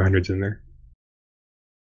EC300s in there.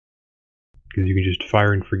 Because you can just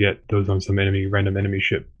fire and forget those on some random enemy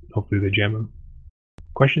ship. Hopefully they jam them.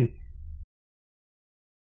 Question?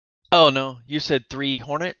 Oh no, you said 3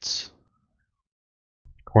 Hornets?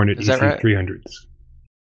 Hornet Is that right? EC300s.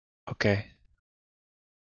 Okay.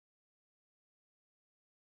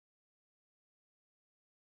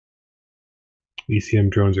 ECM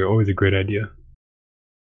drones are always a great idea.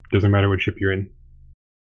 Doesn't matter what ship you're in.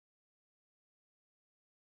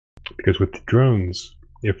 Because with the drones,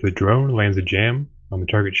 if the drone lands a jam on the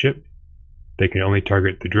target ship, they can only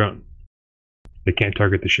target the drone. They can't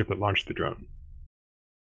target the ship that launched the drone.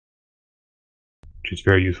 Which is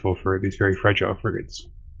very useful for these very fragile frigates.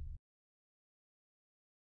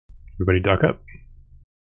 Everybody dock up.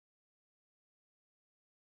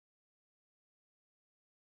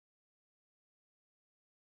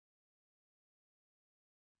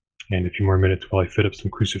 And a few more minutes while I fit up some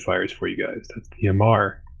Crucifiers for you guys. That's the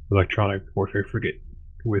MR Electronic Warfare Frigate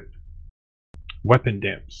with weapon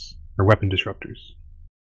damps, or weapon disruptors.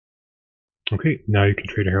 Okay, now you can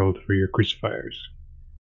trade a herald for your Crucifiers.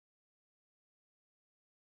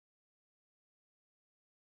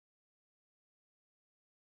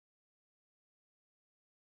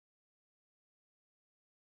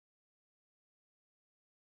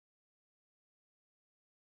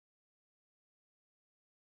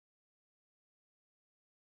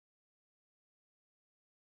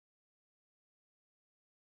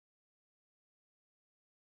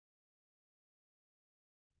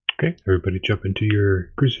 Okay, everybody jump into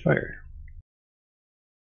your Crucifier.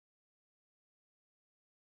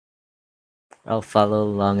 I'll follow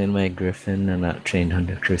along in my Griffin and not train on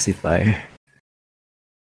the Crucifier.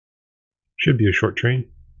 Should be a short train.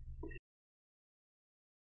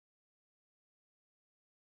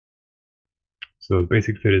 So the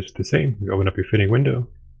basic fit is the same. You open up your fitting window,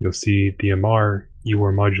 you'll see the MR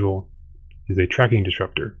EWAR module is a tracking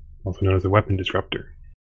disruptor, also known as a weapon disruptor.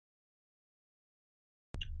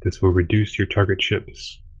 This will reduce your target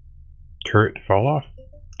ship's turret falloff,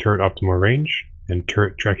 turret optimal range, and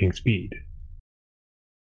turret tracking speed.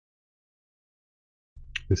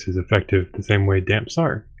 This is effective the same way damps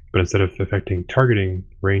are, but instead of affecting targeting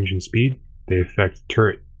range and speed, they affect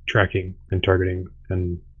turret tracking and targeting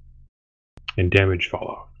and damage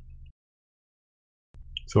falloff.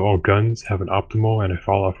 So all guns have an optimal and a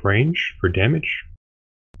falloff range for damage.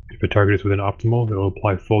 If a target is within optimal, it will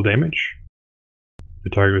apply full damage. If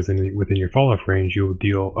the target is within your falloff range, you will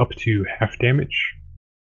deal up to half damage.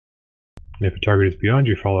 And if a target is beyond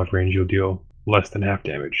your falloff range, you'll deal less than half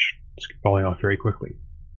damage, just falling off very quickly.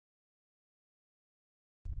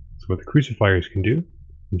 So what the Crucifiers can do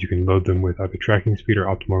is you can load them with either tracking speed or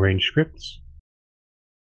optimal range scripts.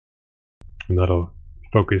 And that'll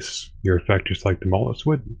focus your effect just like the Maulus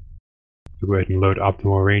would. So go ahead and load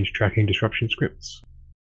optimal range tracking disruption scripts.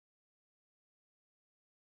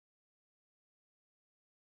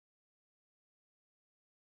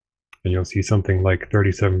 And you'll see something like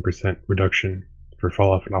 37% reduction for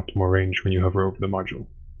falloff and optimal range when you hover over the module.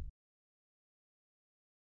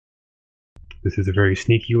 This is a very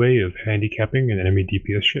sneaky way of handicapping an enemy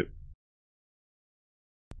DPS ship,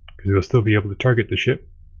 because you'll still be able to target the ship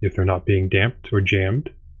if they're not being damped or jammed,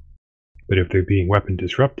 but if they're being weapon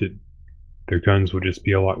disrupted, their guns will just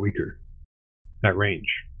be a lot weaker at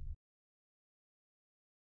range.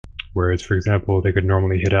 Whereas, for example, they could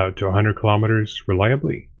normally hit out to 100 kilometers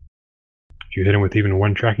reliably. If you hit them with even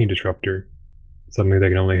one tracking disruptor, suddenly they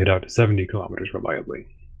can only hit out to 70 kilometers reliably.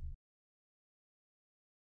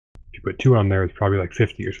 If you put two on there, it's probably like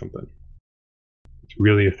 50 or something. It's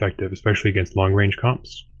really effective, especially against long-range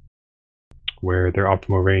comps, where their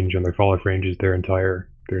optimal range and their falloff range is their entire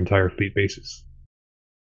fleet basis.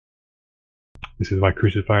 This is why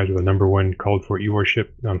Crucifiers are the #1 called for EWAR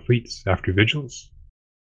ship on fleets after Vigils,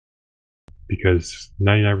 because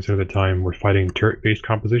 99% of the time we're fighting turret-based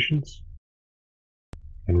compositions,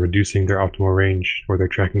 and reducing their optimal range or their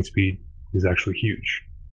tracking speed is actually huge.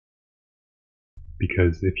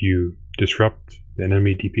 Because if you disrupt the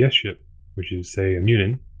enemy DPS ship, which is, say, a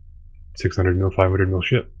Munin, 600 mil, 500 mil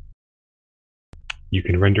ship, you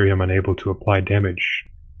can render him unable to apply damage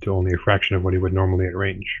to only a fraction of what he would normally at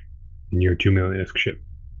range in your 2 million-isk ship.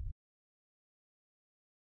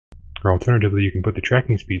 Or alternatively, you can put the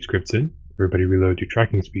tracking speed scripts in. Everybody reload your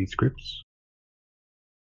tracking speed scripts.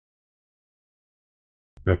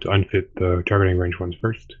 We have to unfit the targeting range ones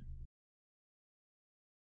first.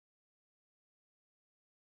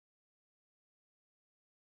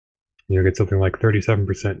 You'll get something like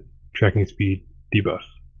 37% tracking speed debuff.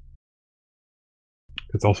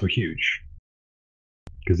 That's also huge,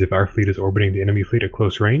 because if our fleet is orbiting the enemy fleet at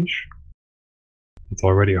close range, it's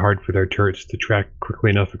already hard for their turrets to track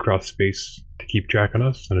quickly enough across space to keep track on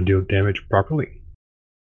us and to deal damage properly.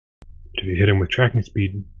 But if you hit them with tracking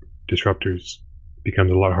speed disruptors, it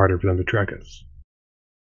becomes a lot harder for them to track us.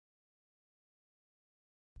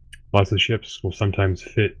 Lots of ships will sometimes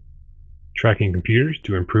fit tracking computers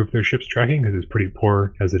to improve their ship's tracking because it's pretty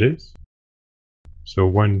poor as it is. So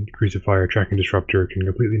one Crucifier tracking disruptor can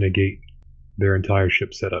completely negate their entire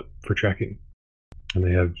ship setup for tracking, and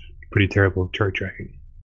they have pretty terrible turret tracking.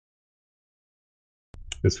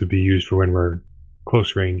 This would be used for when we're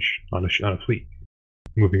close range on a fleet,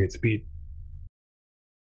 moving at speed.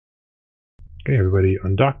 Okay, everybody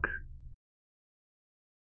undock.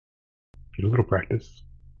 Get a little practice.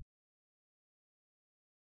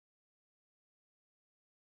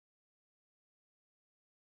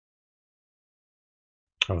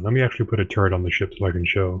 Oh, let me actually put a turret on the ship so I can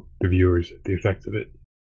show the viewers the effects of it.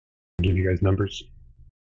 I'll give you guys numbers.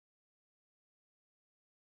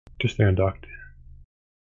 Just stay undocked.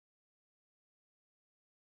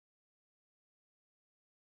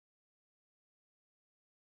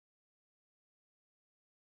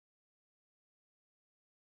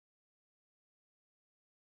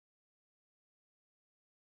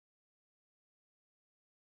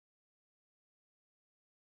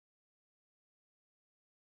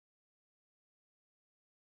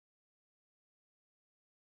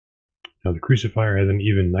 Now the Crucifier has an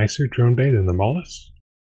even nicer drone bay than the Maulus.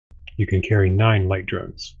 You can carry 9 light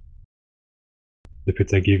drones. The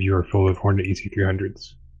pits I gave you are full of Hornet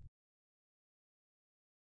EC-300s.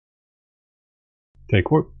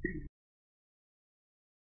 Take warp.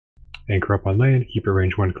 Anchor up on land, keep it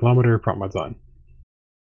range 1 kilometer, prop mods on.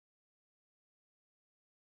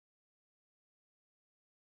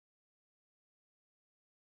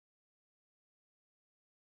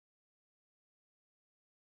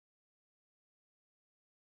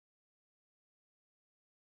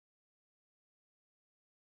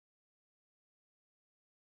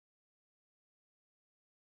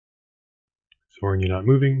 Soren, you're not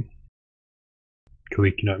moving.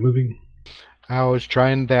 Kalik, you're not moving. I was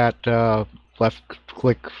trying that left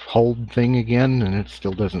click hold thing again, and it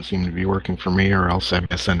still doesn't seem to be working for me, or else I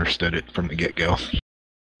misunderstood it from the get-go.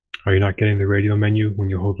 Are you not getting the radio menu when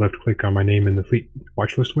you hold left click on my name in the fleet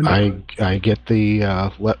watch list window? I get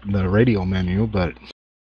the radio menu, but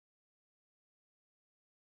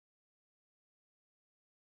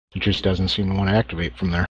it just doesn't seem to want to activate from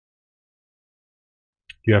there.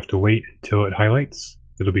 You have to wait until it highlights.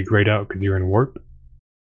 It'll be grayed out because you're in warp.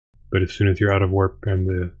 But as soon as you're out of warp and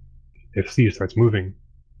the FC starts moving,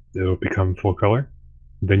 it'll become full color.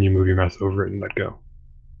 Then you move your mouse over it and let go.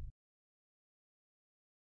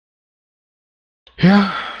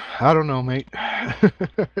 Yeah, I don't know, mate.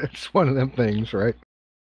 It's one of them things, right?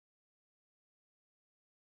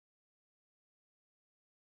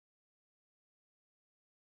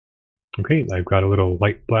 Okay, I've got a little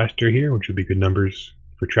light blaster here, which would be good numbers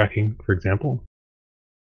for tracking, for example.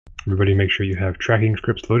 Everybody make sure you have tracking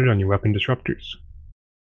scripts loaded on your Weapon Disruptors.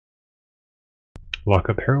 Lock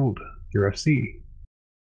up Herald, your FC.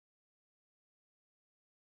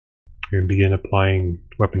 And begin applying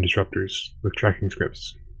Weapon Disruptors with tracking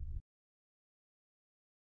scripts.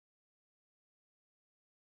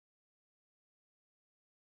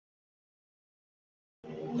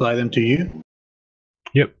 Apply them to you?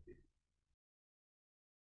 Yep.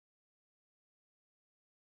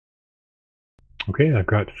 Okay, I've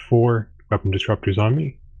got 4 Weapon Disruptors on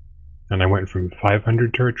me, and I went from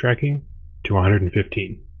 500 turret tracking to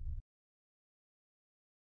 115.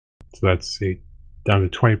 So that's down to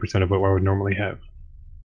 20% of what I would normally have.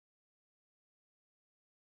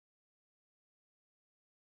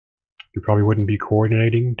 You probably wouldn't be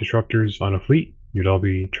coordinating disruptors on a fleet. You'd all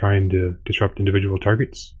be trying to disrupt individual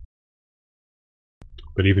targets.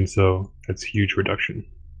 But even so, that's a huge reduction.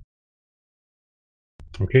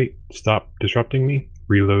 Okay, stop disrupting me.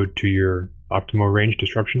 Reload to your optimal range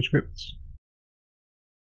disruption scripts.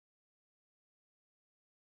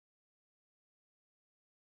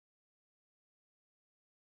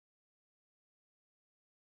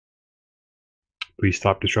 Please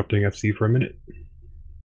stop disrupting FC for a minute.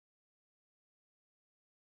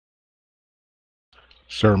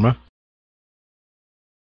 Surma.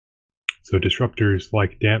 So disruptors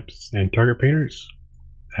like damps and target painters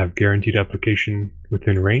have guaranteed application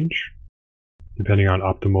within range, depending on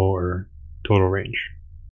optimal or total range.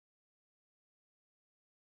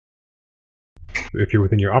 If you're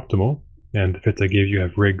within your optimal, and the fits I gave you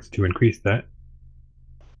have rigs to increase that.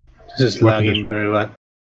 This is lagging very well.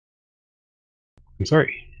 I'm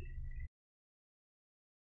sorry.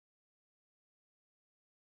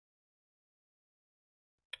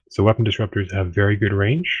 So weapon disruptors have very good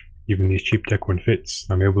range. Even these cheap Tech 1 fits,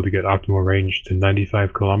 I'm able to get optimal range to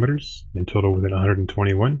 95 kilometers, in total within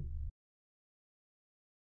 121.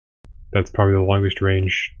 That's probably the longest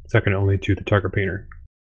range, second only to the target painter.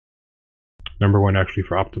 Number 1 actually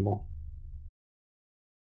for optimal.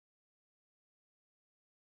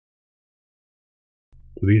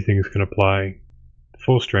 So these things can apply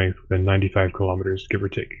full strength within 95 kilometers, give or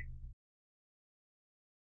take.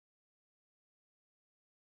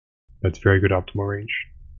 That's very good optimal range.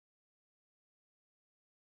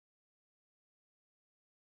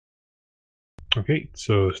 Okay,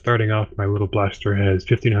 so starting off, my little blaster has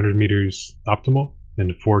 1500 meters optimal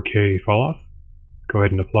and 4K fall off. Go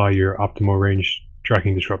ahead and apply your optimal range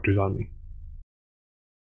tracking disruptors on me.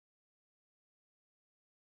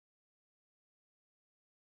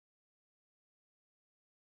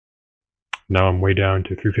 Now I'm way down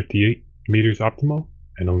to 358 meters optimal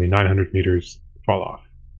and only 900 meters fall off.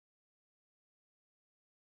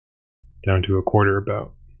 Down to a quarter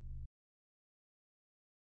about.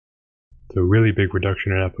 So really big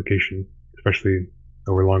reduction in application, especially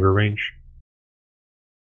over longer range.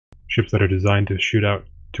 Ships that are designed to shoot out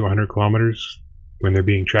to 100 kilometers when they're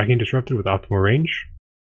being tracking disrupted with optimal range,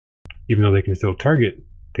 even though they can still target,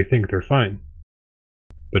 they think they're fine.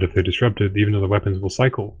 But if they're disrupted, even though the weapons will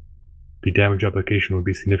cycle, the damage application will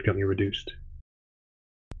be significantly reduced.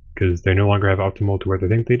 Because they no longer have optimal to where they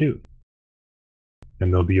think they do.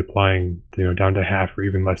 And they'll be applying, down to half or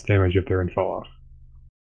even less damage if they're in fall off.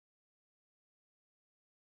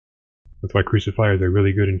 That's why Crucifiers are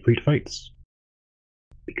really good in fleet fights,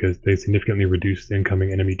 because they significantly reduce the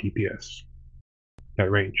incoming enemy DPS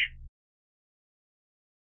at range.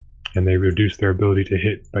 And they reduce their ability to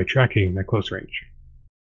hit by tracking at close range.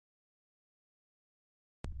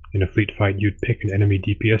 In a fleet fight, you'd pick an enemy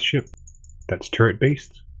DPS ship that's turret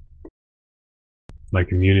based,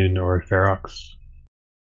 like a Munin or a Ferox.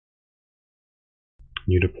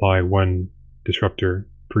 You'd apply one disruptor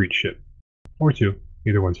per each ship, or two,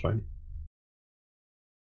 either one's fine.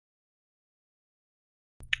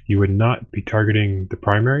 You would not be targeting the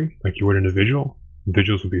primary like you would in a Vigil.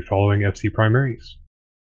 Vigils would be following FC primaries.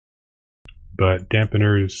 But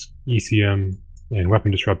Dampeners, ECM, and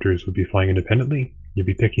Weapon Disruptors would be flying independently. You'd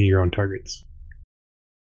be picking your own targets.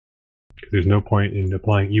 Because there's no point in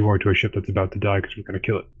applying EWAR to a ship that's about to die because we're going to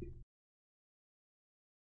kill it.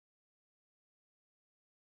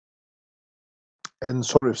 And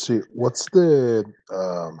sorry, see, what's the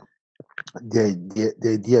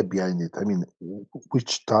idea behind it? I mean,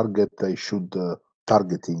 which target I should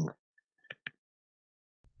targeting?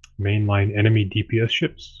 Mainline enemy DPS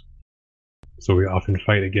ships. So we often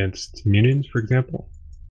fight against Munins, for example.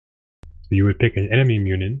 So you would pick an enemy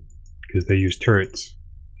Munin, because they use turrets,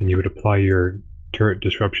 and you would apply your turret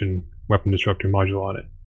disruption weapon disruptor module on it.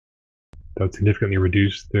 That would significantly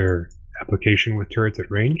reduce their application with turrets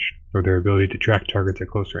at range, or their ability to track targets at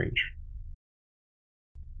close range.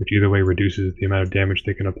 Which either way reduces the amount of damage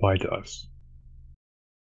they can apply to us.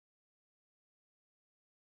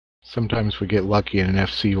 Sometimes we get lucky and an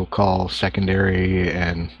FC will call secondary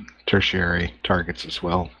and tertiary targets as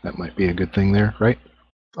well. That might be a good thing there, right?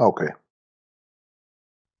 Okay.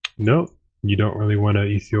 No, you don't really want to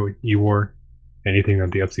EWAR anything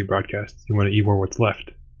that the FC broadcasts. You want to EWAR what's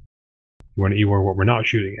left. You want to EWAR what we're not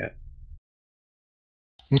shooting at.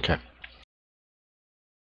 Okay.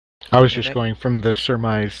 I was just going from the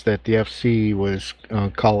surmise that the FC was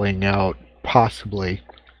calling out possibly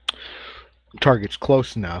targets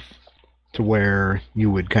close enough to where you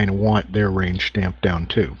would kind of want their range stamped down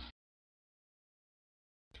too.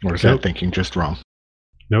 Or is that thinking just wrong?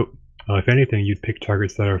 Nope. If anything, you'd pick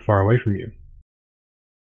targets that are far away from you.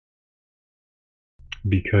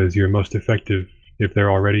 Because you're most effective if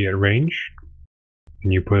they're already at range,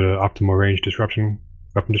 and you put an optimal range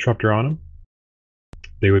weapon disruptor on them,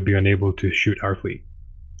 they would be unable to shoot our fleet.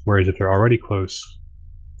 Whereas if they're already close,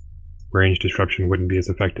 range disruption wouldn't be as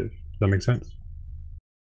effective. Does that make sense?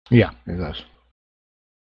 Yeah, it does.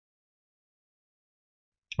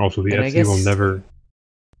 Also, the FC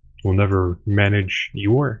will never manage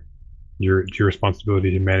EWAR. It's your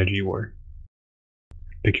responsibility to manage EWAR.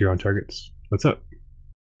 Pick your own targets. What's up?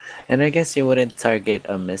 And I guess you wouldn't target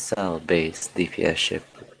a missile-based DPS ship.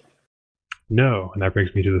 No, and that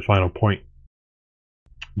brings me to the final point.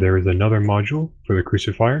 There is another module for the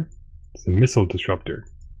Crucifier. It's a missile disruptor.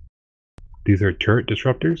 These are turret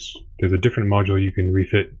disruptors. There's a different module you can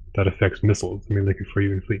refit that affects missiles. Let me link it for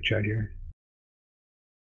you in Fleet Chat here.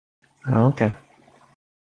 Oh, okay.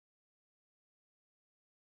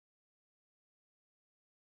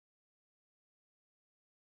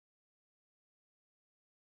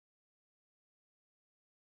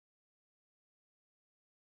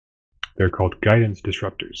 They're called guidance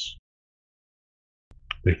disruptors.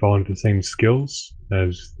 They fall into the same skills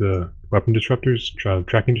as the weapon disruptors,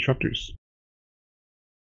 tracking disruptors.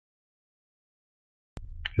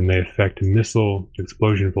 And they affect missile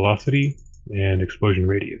explosion velocity and explosion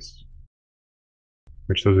radius.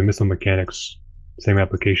 Which those are missile mechanics same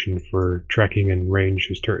application for tracking and range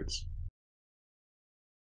as turrets.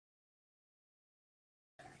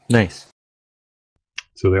 Nice.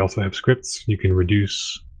 So they also have scripts. You can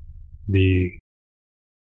reduce the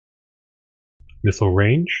missile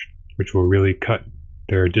range, which will really cut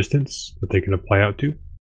their distance that they can apply out to.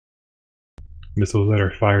 Missiles that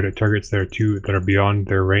are fired at targets that are beyond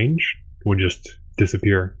their range will just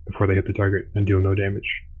disappear before they hit the target and deal no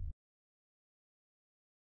damage,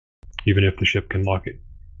 even if the ship can lock it.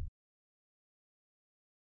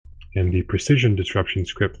 And the precision disruption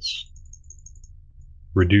scripts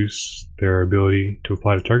reduce their ability to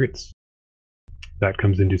apply to targets. That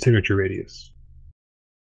comes into signature radius.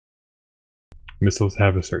 Missiles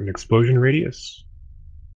have a certain explosion radius,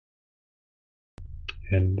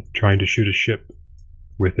 and trying to shoot a ship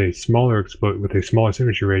with a smaller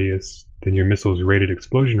signature radius than your missile's rated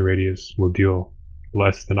explosion radius will deal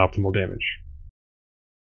less than optimal damage.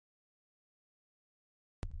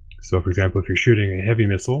 So, for example, if you're shooting a heavy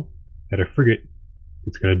missile at a frigate,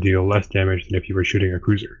 it's going to deal less damage than if you were shooting a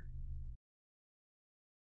cruiser,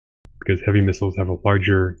 because heavy missiles have a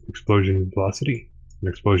larger explosion velocity and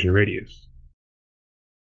explosion radius,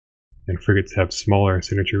 and frigates have smaller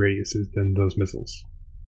signature radiuses than those missiles.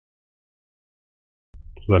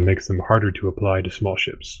 So that makes them harder to apply to small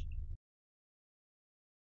ships.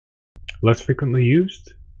 Less frequently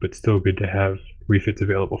used, but still good to have refits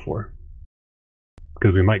available for,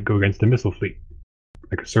 because we might go against a missile fleet,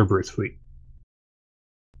 like a Cerberus fleet.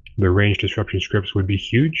 The range disruption scripts would be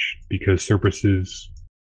huge, because Cerberuses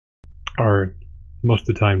are most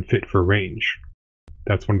of the time fit for range.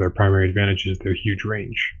 That's one of their primary advantages, their huge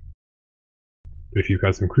range. But if you've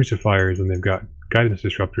got some Crucifiers and they've got guidance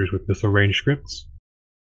disruptors with missile range scripts,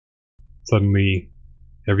 suddenly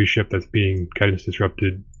every ship that's being guidance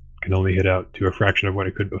disrupted can only hit out to a fraction of what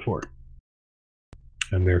it could before.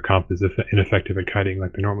 And their comp is ineffective at kiting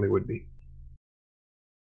like they normally would be.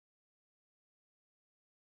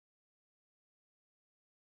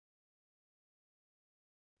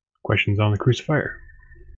 Questions on the Crucifier?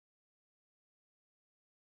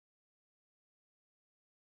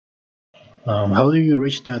 How do you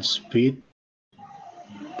reach that speed?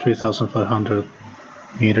 3,500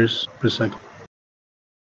 meters per second.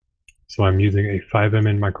 So I'm using a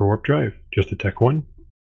 5MN micro warp drive, just a Tech 1.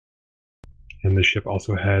 And the ship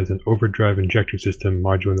also has an overdrive injector system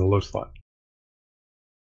module in the low slot.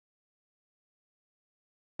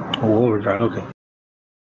 Oh, overdrive, okay.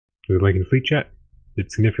 With a link in Fleet Chat,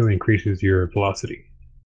 it significantly increases your velocity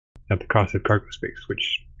at the cost of cargo space,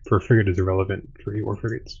 which for a frigate is irrelevant for war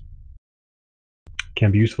frigates.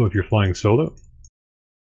 Can be useful if you're flying solo,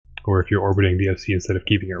 or if you're orbiting the FC instead of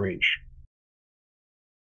keeping at range.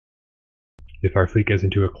 If our fleet gets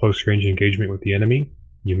into a close range engagement with the enemy,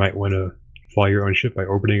 you might want to fly your own ship by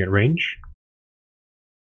orbiting at range.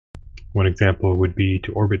 One example would be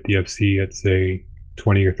to orbit the FC at, say,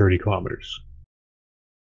 20 or 30 kilometers.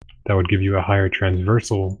 That would give you a higher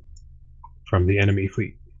transversal from the enemy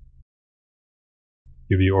fleet.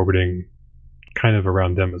 You'd be orbiting kind of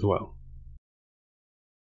around them as well.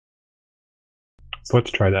 So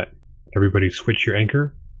let's try that. Everybody switch your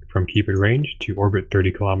anchor from keep at range to orbit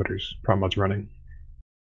 30 kilometers. Prop mod's running.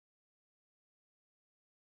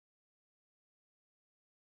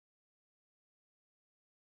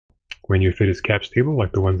 When your fit is cap stable,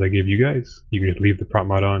 like the ones I gave you guys, you can just leave the prop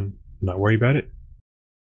mod on and not worry about it,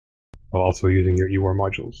 while also using your EWAR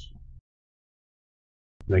modules.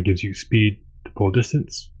 And that gives you speed to pull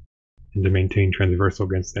distance and to maintain transversal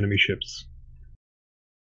against enemy ships.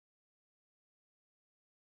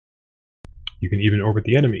 You can even orbit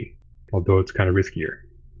the enemy, although it's kind of riskier,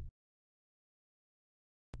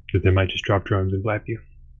 because they might just drop drones and blap you.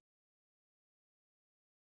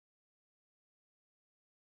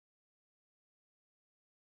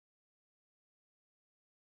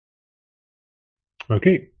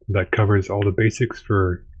 Okay, that covers all the basics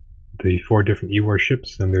for the 4 different EWAR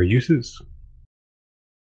ships and their uses.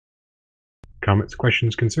 Comments,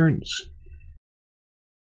 questions, concerns?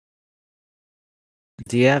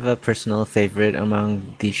 Do you have a personal favorite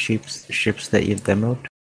among these ships that you've demoed?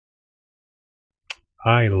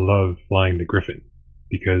 I love flying the Griffin,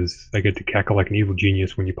 because I get to cackle like an evil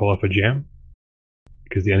genius when you pull off a jam,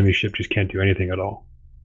 because the enemy ship just can't do anything at all.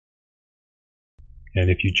 And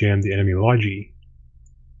if you jam the enemy logi,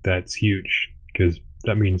 that's huge, because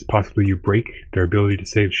that means possibly you break their ability to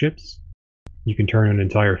save ships. You can turn an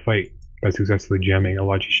entire fight by successfully jamming a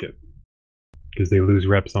logi ship, because they lose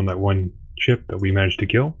reps on that one ship that we managed to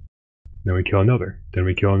kill. Then we kill another, then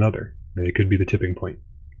we kill another, and it could be the tipping point.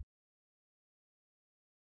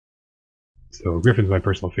 So Griffin's my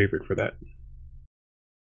personal favorite for that.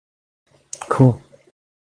 Cool.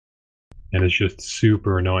 And it's just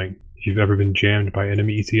super annoying. If you've ever been jammed by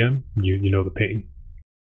enemy ECM, you know the pain.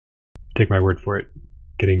 Take my word for it.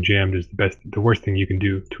 Getting jammed is the worst thing you can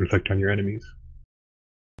do to inflict on your enemies.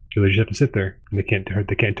 So they just have to sit there, and they can't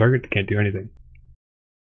target, they can't do anything.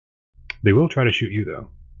 They will try to shoot you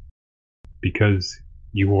though, because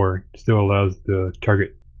you war still allows the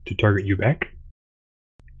target to target you back.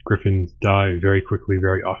 Griffins die very quickly,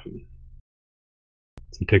 very often.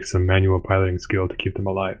 So it takes some manual piloting skill to keep them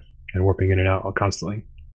alive, and warping in and out constantly.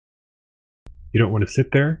 You don't want to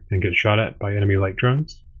sit there and get shot at by enemy light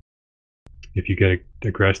drones. If you get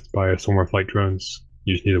aggressed by a swarm of light drones,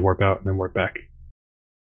 you just need to warp out and then warp back.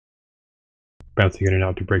 Bouncing in and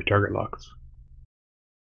out to break target locks.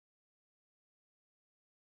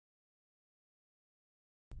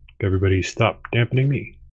 Everybody stop dampening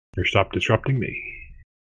me, or stop disrupting me.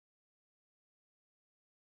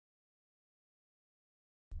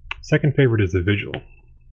 Second favorite is the Vigil.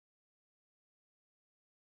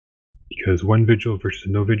 Because one Vigil versus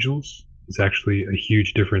no Vigils is actually a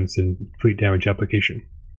huge difference in fleet damage application.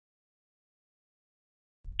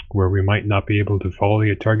 Where we might not be able to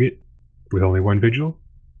volley a target with only one Vigil,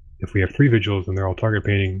 if we have 3 Vigils and they're all target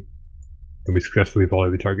painting, then we successfully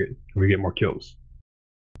volley the target and we get more kills.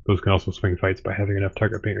 Those can also swing fights by having enough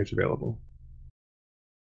target painters available.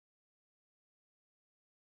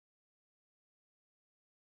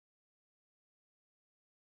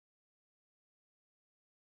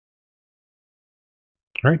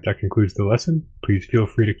 Alright, that concludes the lesson. Please feel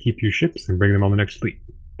free to keep your ships and bring them on the next fleet.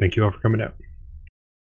 Thank you all for coming out.